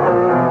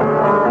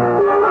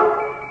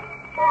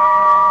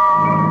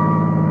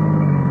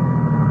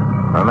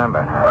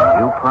 Remember now,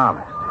 you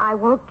promised. I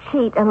won't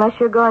cheat unless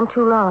you're gone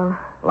too long.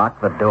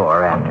 Lock the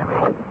door after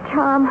me.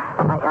 Tom,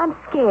 I'm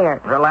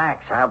scared.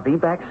 Relax, I'll be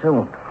back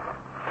soon.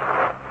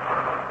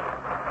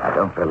 I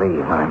don't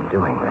believe I'm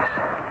doing this.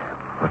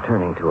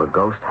 Returning to a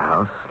ghost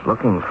house,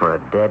 looking for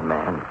a dead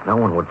man, no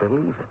one would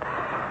believe it.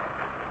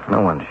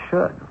 No one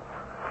should.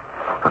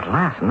 But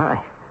last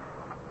night...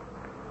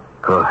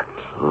 Good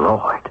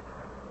Lord.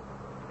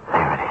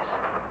 There it is.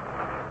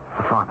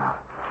 The farmhouse.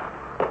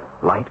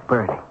 Light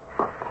burning.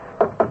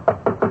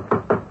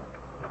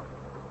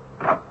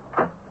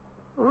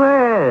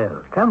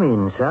 Well, come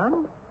in,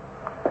 son.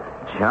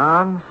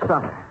 John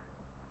Sutter.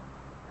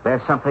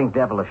 There's something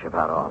devilish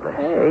about all this.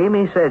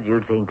 Amy said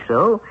you'd think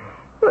so.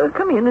 Well,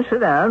 come in and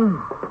sit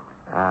down.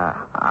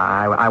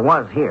 I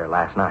was here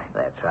last night.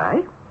 That's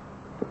right.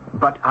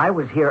 But I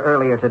was here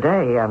earlier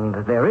today, and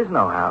there is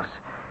no house.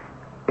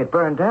 It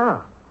burned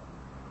down.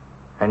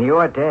 And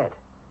you're dead.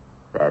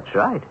 That's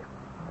right.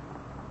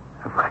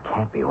 That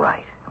can't be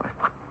right.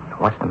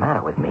 What's the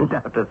matter with me?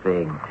 Not a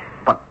thing.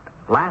 But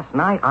last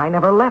night I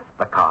never left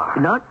the car.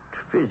 Not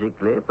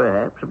physically,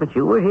 perhaps, but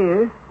you were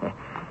here.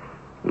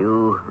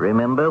 You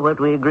remember what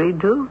we agreed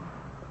to?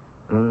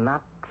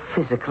 Not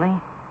physically.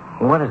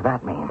 What does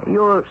that mean?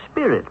 Your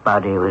spirit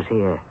body was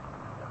here.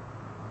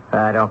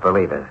 I don't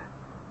believe it.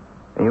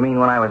 You mean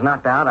when I was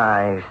knocked out,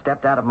 I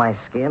stepped out of my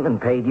skin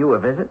and paid you a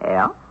visit?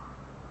 Yeah.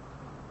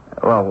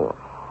 Well,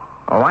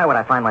 why would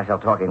I find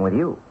myself talking with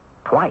you?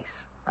 Twice.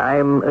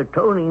 I'm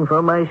atoning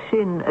for my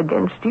sin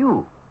against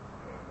you.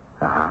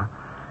 Uh-huh.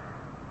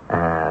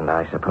 And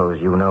I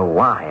suppose you know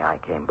why I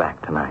came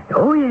back tonight.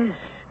 Oh, yes.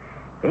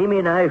 Amy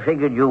and I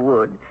figured you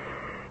would.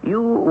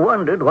 You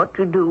wondered what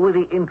to do with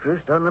the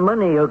interest on the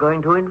money you're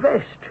going to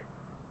invest.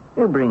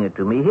 You bring it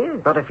to me here.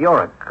 But if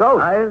you're a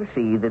ghost... I'll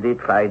see that it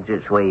finds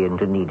its way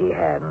into needy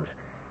hands.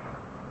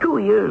 2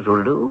 years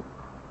will do.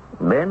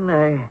 Then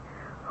I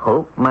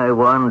hope my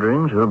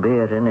wanderings will be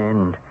at an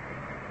end.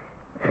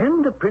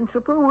 And the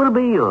principal will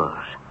be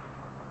yours.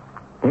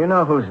 You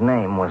know whose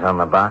name was on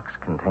the box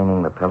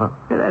containing the pillow?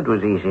 That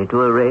was easy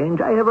to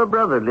arrange. I have a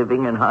brother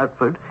living in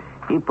Hartford.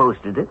 He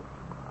posted it.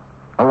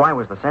 Oh, why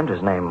was the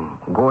sender's name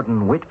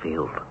Gordon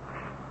Whitfield?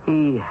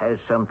 He has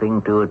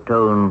something to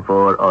atone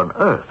for on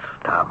Earth,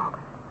 Tom.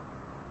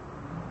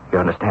 You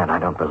understand, I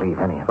don't believe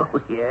any of it.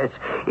 Oh, yes.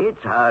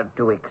 It's hard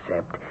to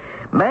accept.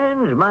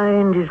 Man's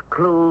mind is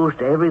closed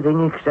to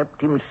everything except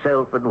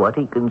himself and what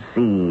he can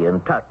see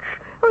and touch.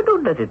 Oh,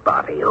 don't let it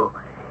bother you.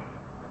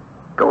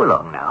 Go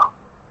along now.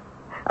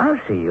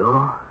 I'll see you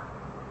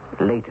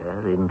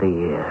later in the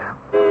year.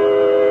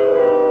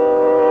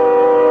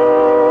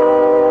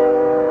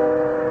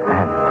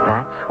 And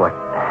that's what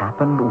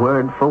happened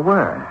word for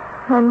word.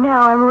 And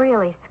now I'm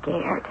really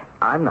scared.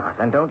 I'm not,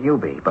 and don't you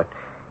be, but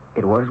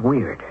it was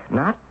weird.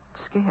 Not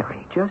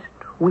scary, just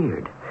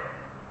weird.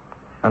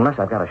 Unless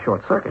I've got a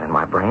short circuit in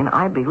my brain,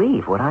 I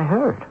believe what I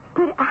heard.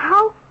 But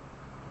how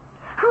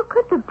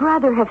could the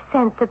brother have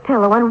sent the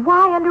pillow, and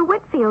why under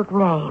Whitfield's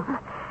name?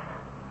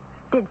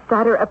 Did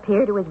Sutter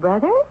appear to his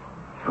brother?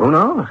 Who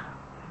knows?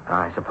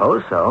 I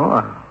suppose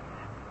so.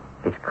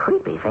 It's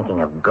creepy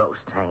thinking of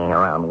ghosts hanging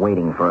around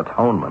waiting for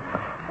atonement.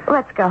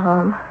 Let's go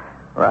home.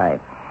 Right.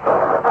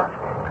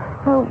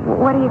 Well,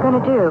 what are you going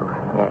to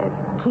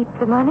do? Keep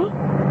the money?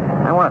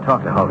 I want to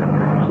talk to Hogan.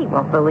 He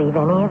won't believe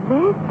any of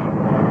this.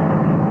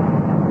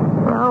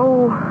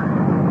 No.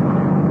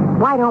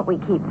 Why don't we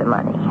keep the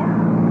money?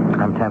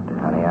 I'm tempted,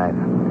 honey.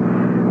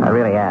 I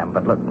really am.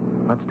 But look,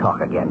 let's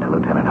talk again to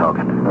Lieutenant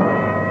Hogan.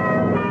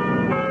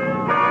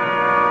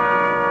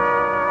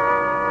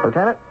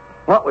 Lieutenant,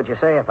 what would you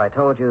say if I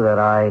told you that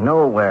I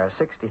know where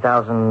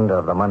 $60,000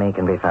 of the money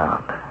can be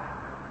found?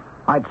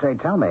 I'd say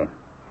tell me.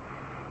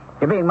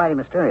 You're being mighty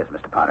mysterious,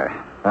 Mr. Potter.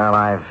 Well,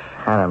 I've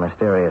had a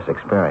mysterious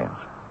experience.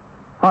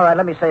 All right,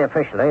 let me say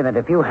officially that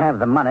if you have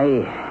the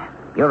money,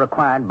 you're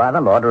required by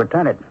the law to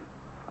return it.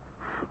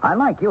 I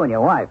like you and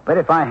your wife, but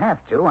if I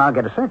have to, I'll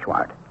get a search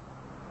warrant.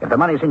 If the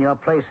money's in your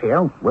place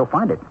here, we'll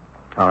find it.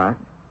 All right.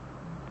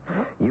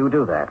 You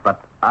do that,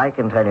 but I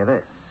can tell you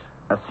this.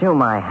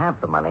 Assume I have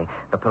the money,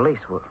 the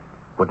police would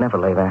never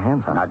lay their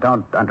hands on it. Now,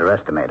 don't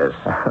underestimate us.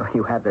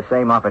 You had the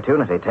same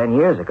opportunity 10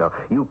 years ago.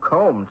 You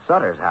combed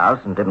Sutter's house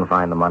and didn't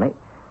find the money.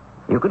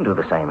 You can do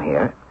the same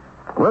here.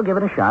 We'll give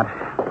it a shot.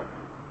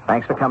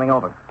 Thanks for coming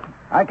over.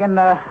 I can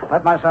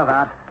let myself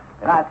out.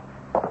 Good night.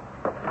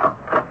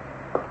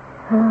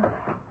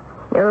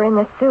 You're in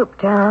the soup,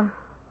 Tom.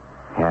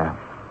 Yeah.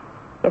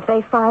 If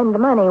they find the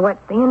money,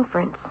 what's the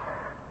inference?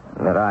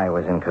 That I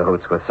was in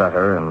cahoots with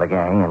Sutter and the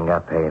gang and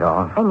got paid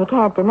off. And you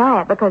can't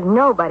deny it because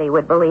nobody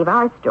would believe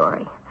our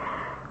story.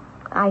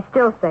 I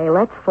still say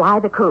let's fly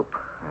the coop.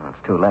 Well,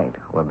 it's too late.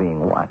 We're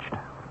being watched.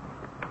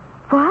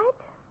 What?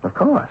 Of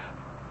course.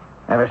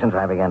 Ever since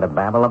I began to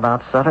babble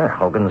about Sutter,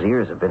 Hogan's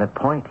ears have been at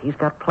point. He's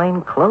got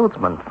plain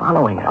clothesmen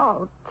following him.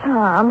 Oh,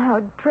 Tom, how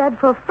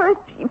dreadful.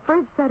 First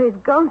Sutter's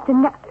ghost,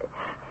 and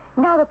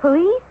now the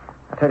police?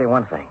 I'll tell you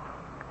one thing.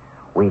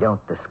 We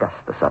don't discuss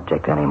the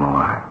subject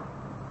anymore.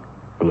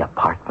 The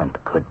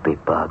apartment could be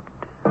bugged.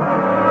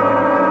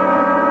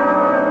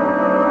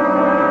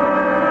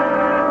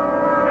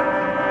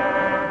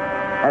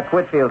 That's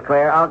Whitfield,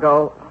 Claire. I'll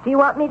go. Do you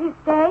want me to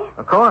stay?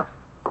 Of course.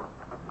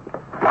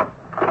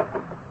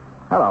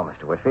 Hello,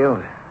 Mr.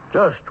 Whitfield.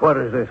 Just what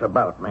is this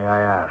about, may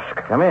I ask?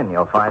 Come in.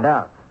 You'll find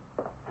out.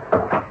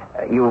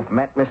 You've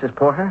met Mrs.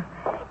 Porter?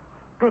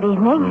 Good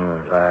evening.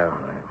 Yes, I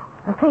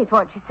have. Please,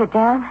 won't you sit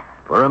down?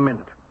 For a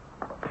minute.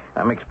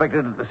 I'm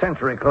expected at the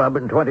Century Club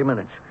in 20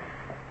 minutes.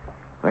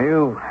 Will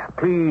you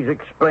please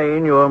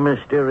explain your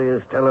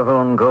mysterious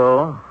telephone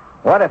call?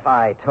 What if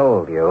I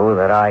told you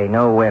that I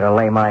know where to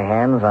lay my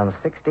hands on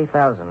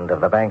 $60,000 of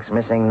the bank's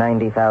missing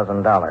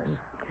 $90,000?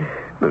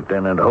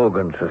 Lieutenant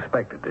Hogan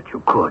suspected that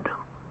you could.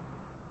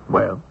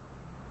 Well?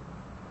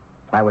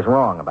 I was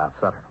wrong about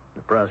Sutter.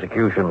 The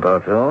prosecution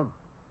thought so.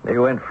 He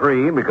went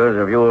free because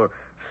of your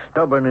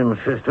stubborn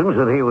insistence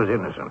that he was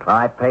innocent.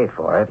 I paid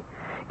for it.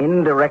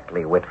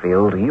 Indirectly,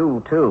 Whitfield,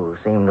 you, too,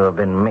 seem to have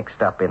been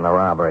mixed up in the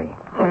robbery.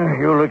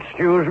 You'll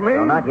excuse me?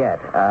 No, not yet.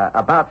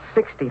 About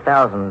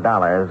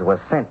 $60,000 was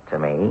sent to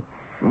me.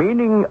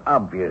 Meaning,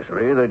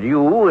 obviously, that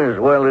you, as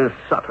well as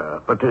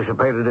Sutter,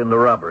 participated in the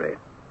robbery.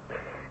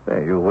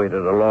 You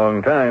waited a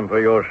long time for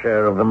your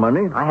share of the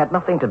money. I had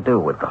nothing to do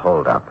with the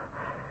holdup.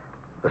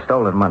 The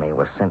stolen money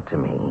was sent to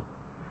me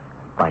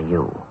by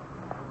you.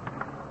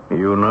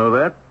 You know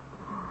that?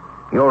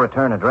 Your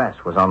return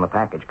address was on the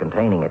package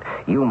containing it.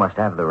 You must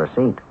have the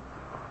receipt.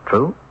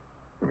 True?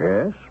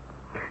 Yes.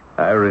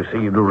 I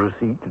received a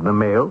receipt in the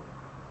mail.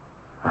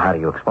 How do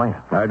you explain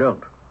it? I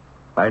don't.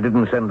 I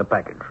didn't send the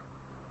package.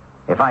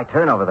 If I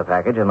turn over the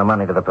package and the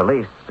money to the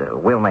police,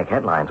 we'll make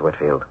headlines,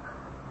 Whitfield.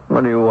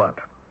 What do you want?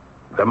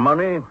 The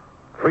money?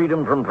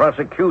 Freedom from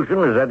prosecution?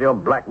 Is that your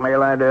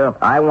blackmail idea?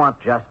 I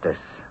want justice.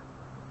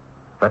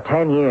 For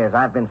 10 years,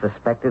 I've been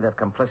suspected of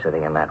complicity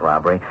in that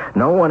robbery.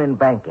 No one in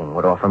banking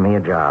would offer me a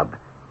job.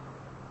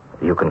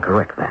 You can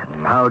correct that.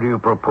 How do you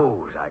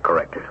propose I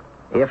correct it?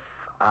 If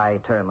I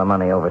turn the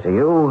money over to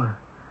you,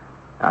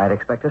 I'd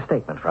expect a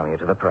statement from you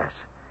to the press.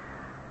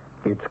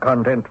 Its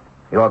content?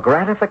 Your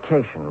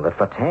gratification that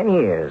for 10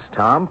 years,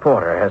 Tom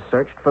Porter has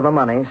searched for the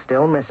money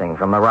still missing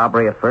from the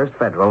robbery at First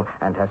Federal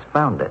and has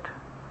found it.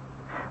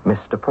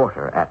 Mr.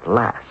 Porter, at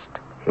last,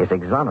 is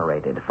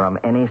exonerated from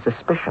any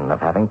suspicion of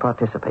having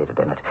participated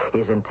in it.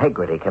 His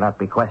integrity cannot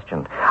be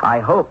questioned. I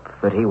hope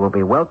that he will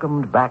be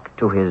welcomed back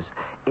to his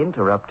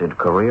interrupted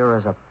career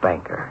as a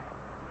banker.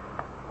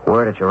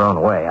 Word it your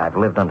own way, I've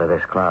lived under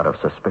this cloud of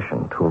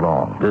suspicion too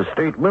long. The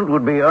statement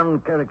would be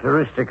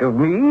uncharacteristic of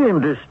me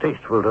and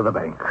distasteful to the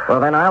bank. Well,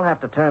 then I'll have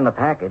to turn the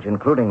package,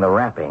 including the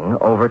wrapping,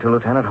 over to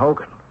Lieutenant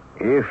Hogan.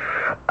 If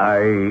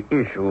I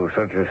issue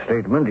such a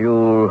statement,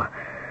 you'll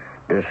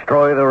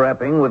destroy the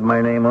wrapping with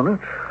my name on it?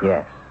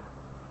 Yes.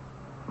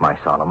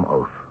 My solemn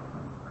oath.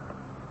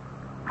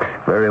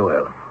 Very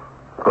well.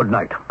 Good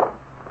night.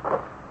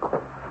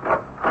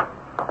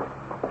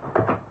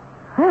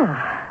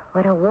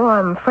 What a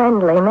warm,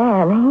 friendly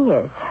man he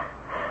is.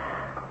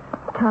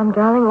 Tom,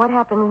 darling, what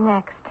happens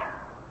next?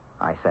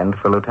 I send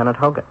for Lieutenant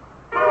Hogan.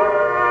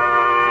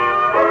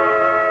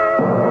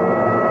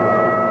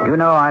 You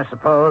know, I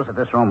suppose, that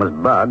this room was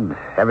bugged.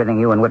 Everything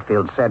you and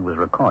Whitfield said was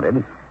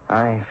recorded.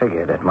 I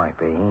figured it might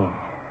be.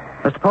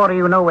 Mr. Porter,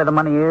 you know where the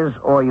money is,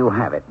 or you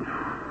have it.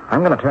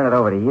 I'm going to turn it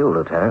over to you,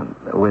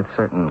 Lieutenant, with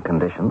certain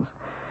conditions.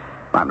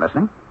 I'm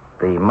listening.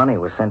 The money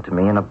was sent to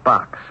me in a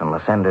box, and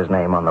the sender's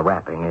name on the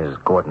wrapping is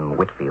Gordon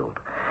Whitfield.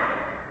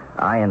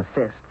 I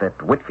insist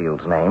that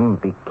Whitfield's name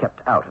be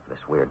kept out of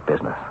this weird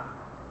business.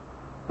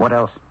 What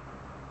else?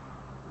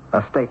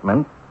 A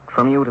statement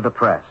from you to the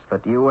press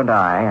that you and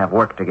I have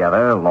worked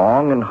together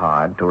long and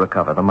hard to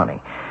recover the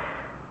money.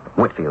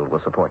 Whitfield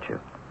will support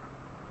you.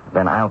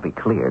 Then I'll be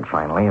cleared,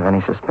 finally, of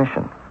any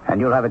suspicion. And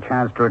you'll have a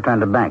chance to return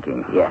to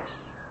banking. Yes.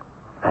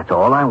 That's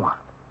all I want.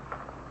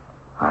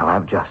 I'll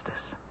have justice.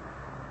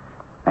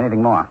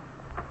 Anything more?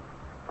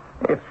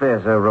 If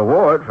there's a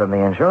reward from the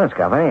insurance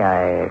company,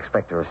 I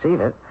expect to receive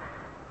it.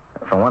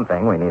 For one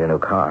thing, we need a new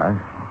car.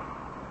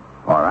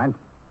 All right.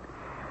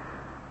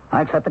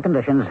 I accept the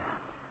conditions.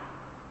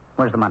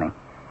 Where's the money?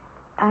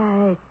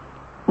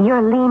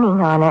 You're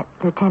leaning on it,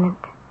 Lieutenant.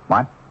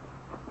 What?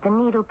 The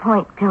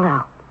needlepoint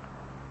pillow.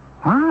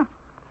 Huh?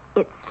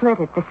 It's slit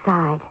at the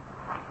side.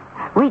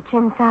 Reach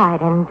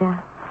inside and,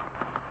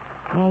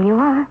 there you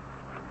are.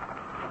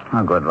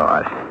 Oh, good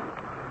Lord.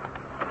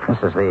 This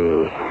is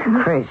the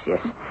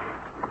craziest.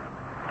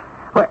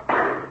 Wait.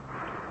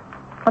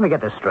 Let me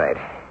get this straight.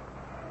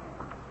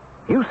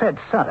 You said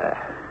Sutter.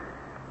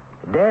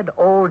 Dead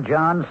old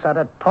John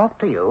Sutter talked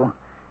to you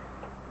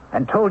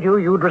and told you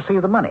you'd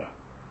receive the money.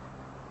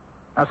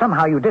 Now,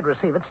 somehow you did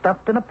receive it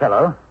stuffed in a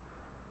pillow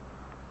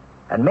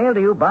and mailed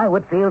to you by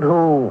Whitfield,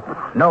 who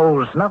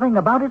knows nothing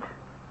about it?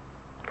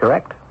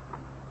 Correct.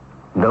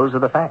 Those are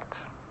the facts.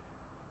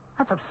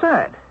 That's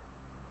absurd.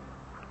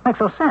 Makes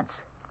no sense.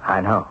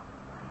 I know.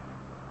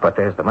 But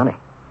there's the money.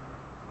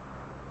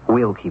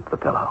 We'll keep the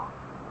pillow.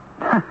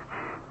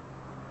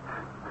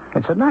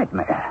 It's a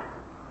nightmare.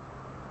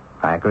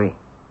 I agree.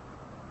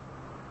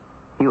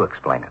 You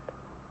explain it.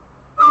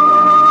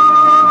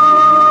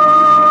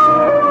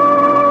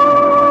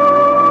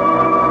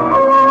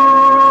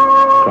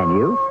 Can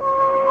you?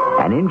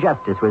 An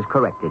injustice was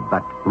corrected,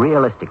 but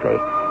realistically,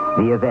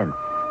 the events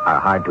are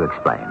hard to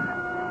explain.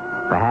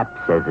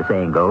 Perhaps, as the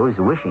saying goes,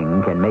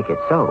 wishing can make it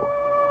so.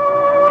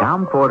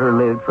 Tom Porter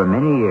lived for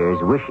many years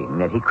wishing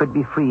that he could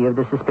be free of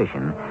the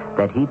suspicion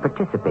that he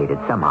participated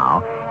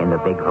somehow in the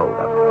big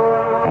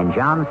holdup. And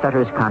John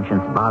Sutter's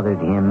conscience bothered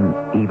him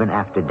even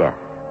after death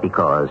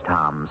because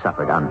Tom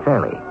suffered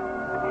unfairly.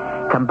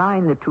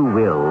 Combine the two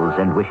wills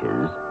and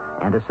wishes,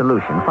 and a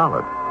solution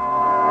followed.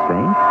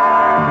 Strange?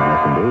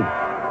 Yes, indeed.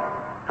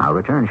 I'll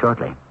return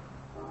shortly.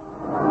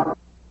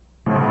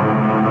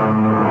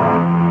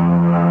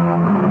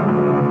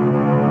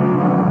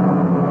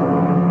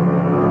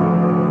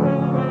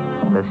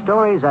 The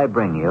stories I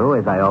bring you,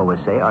 as I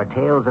always say, are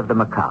tales of the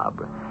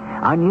macabre.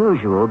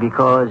 Unusual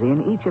because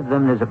in each of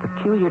them there's a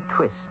peculiar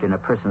twist in a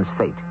person's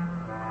fate.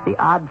 The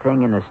odd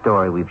thing in the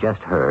story we've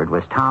just heard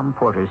was Tom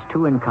Porter's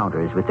two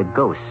encounters with the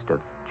ghost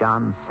of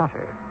John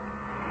Sutter.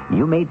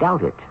 You may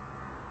doubt it.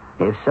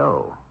 If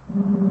so,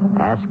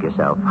 ask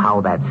yourself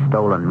how that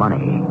stolen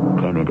money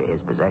came into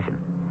his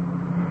possession.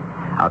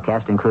 Our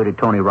cast included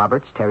Tony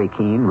Roberts, Terry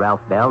Keane,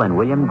 Ralph Bell, and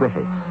William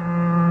Griffiths.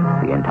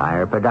 The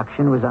entire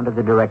production was under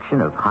the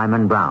direction of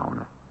Hyman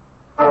Brown.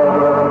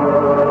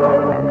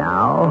 And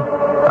now,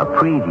 a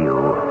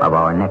preview of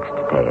our next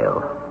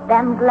tale.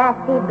 Them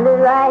glassy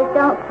blue eyes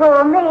don't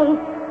fool me,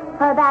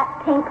 or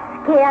that pink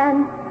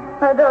skin,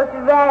 or those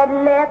red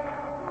lips,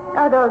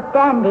 or those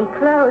dandy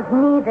clothes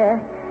neither.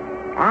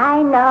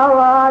 I know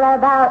all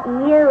about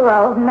you,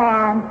 old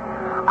man.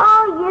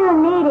 All you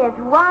need is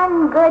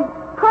one good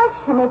push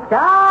and it's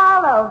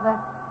all over.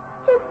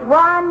 Just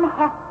one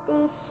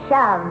hefty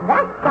shove,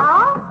 that's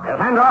all.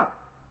 Cassandra!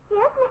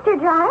 Yes, Mr.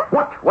 Dryer?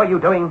 What were you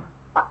doing?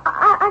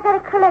 I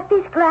gotta collect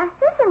these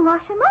glasses and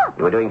wash them up.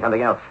 You were doing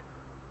something else.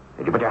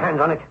 Did you put your hands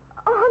on it?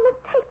 Oh,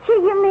 the picture,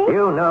 you mean?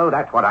 You know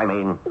that's what I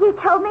mean. You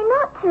told me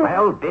not to.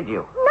 Well, did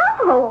you?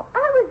 No,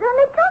 I was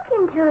only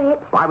talking to it.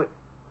 Why would...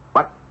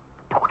 What?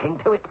 Talking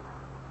to it?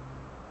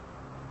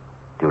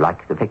 Do you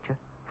like the picture?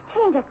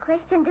 Change a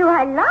question, do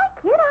I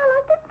like it?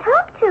 I like to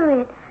talk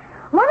to it.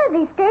 One of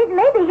these days,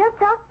 maybe he'll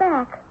talk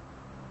back.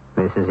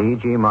 Mrs.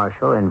 E.G.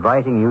 Marshall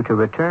inviting you to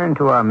return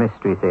to our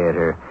Mystery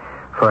Theater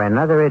for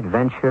another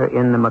adventure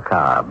in the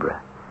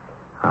macabre.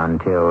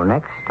 Until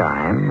next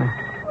time,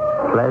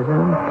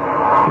 pleasant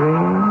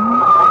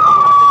dreams.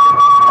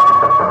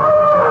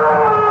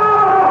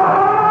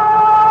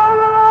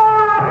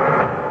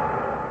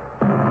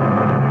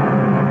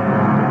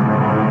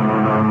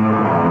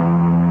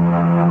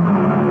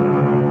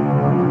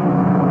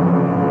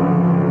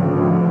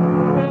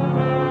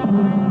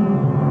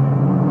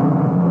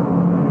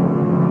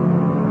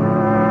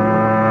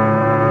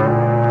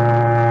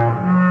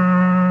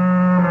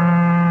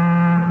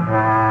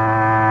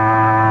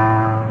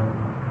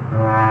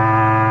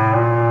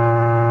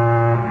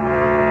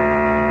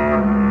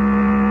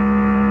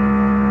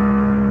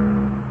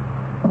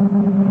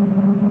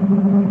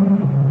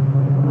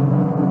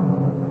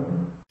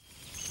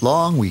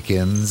 Long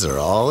weekends are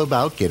all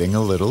about getting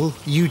a little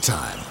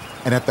you-time.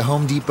 And at the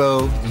Home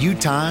Depot,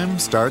 you-time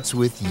starts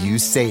with you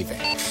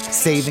saving.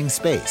 Saving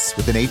space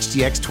with an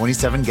HDX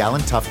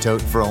 27-gallon Tough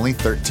Tote for only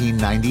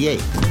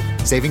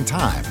 $13.98. Saving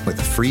time with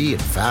a free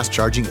and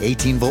fast-charging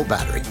 18-volt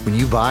battery when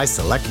you buy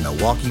select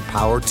Milwaukee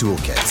Power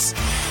Toolkits.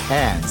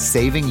 And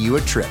saving you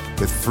a trip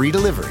with free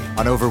delivery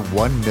on over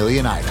 1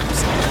 million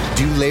items.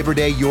 Do Labor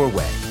Day your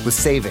way with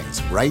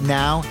savings right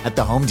now at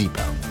the Home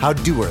Depot. How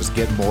doers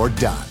get more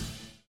done.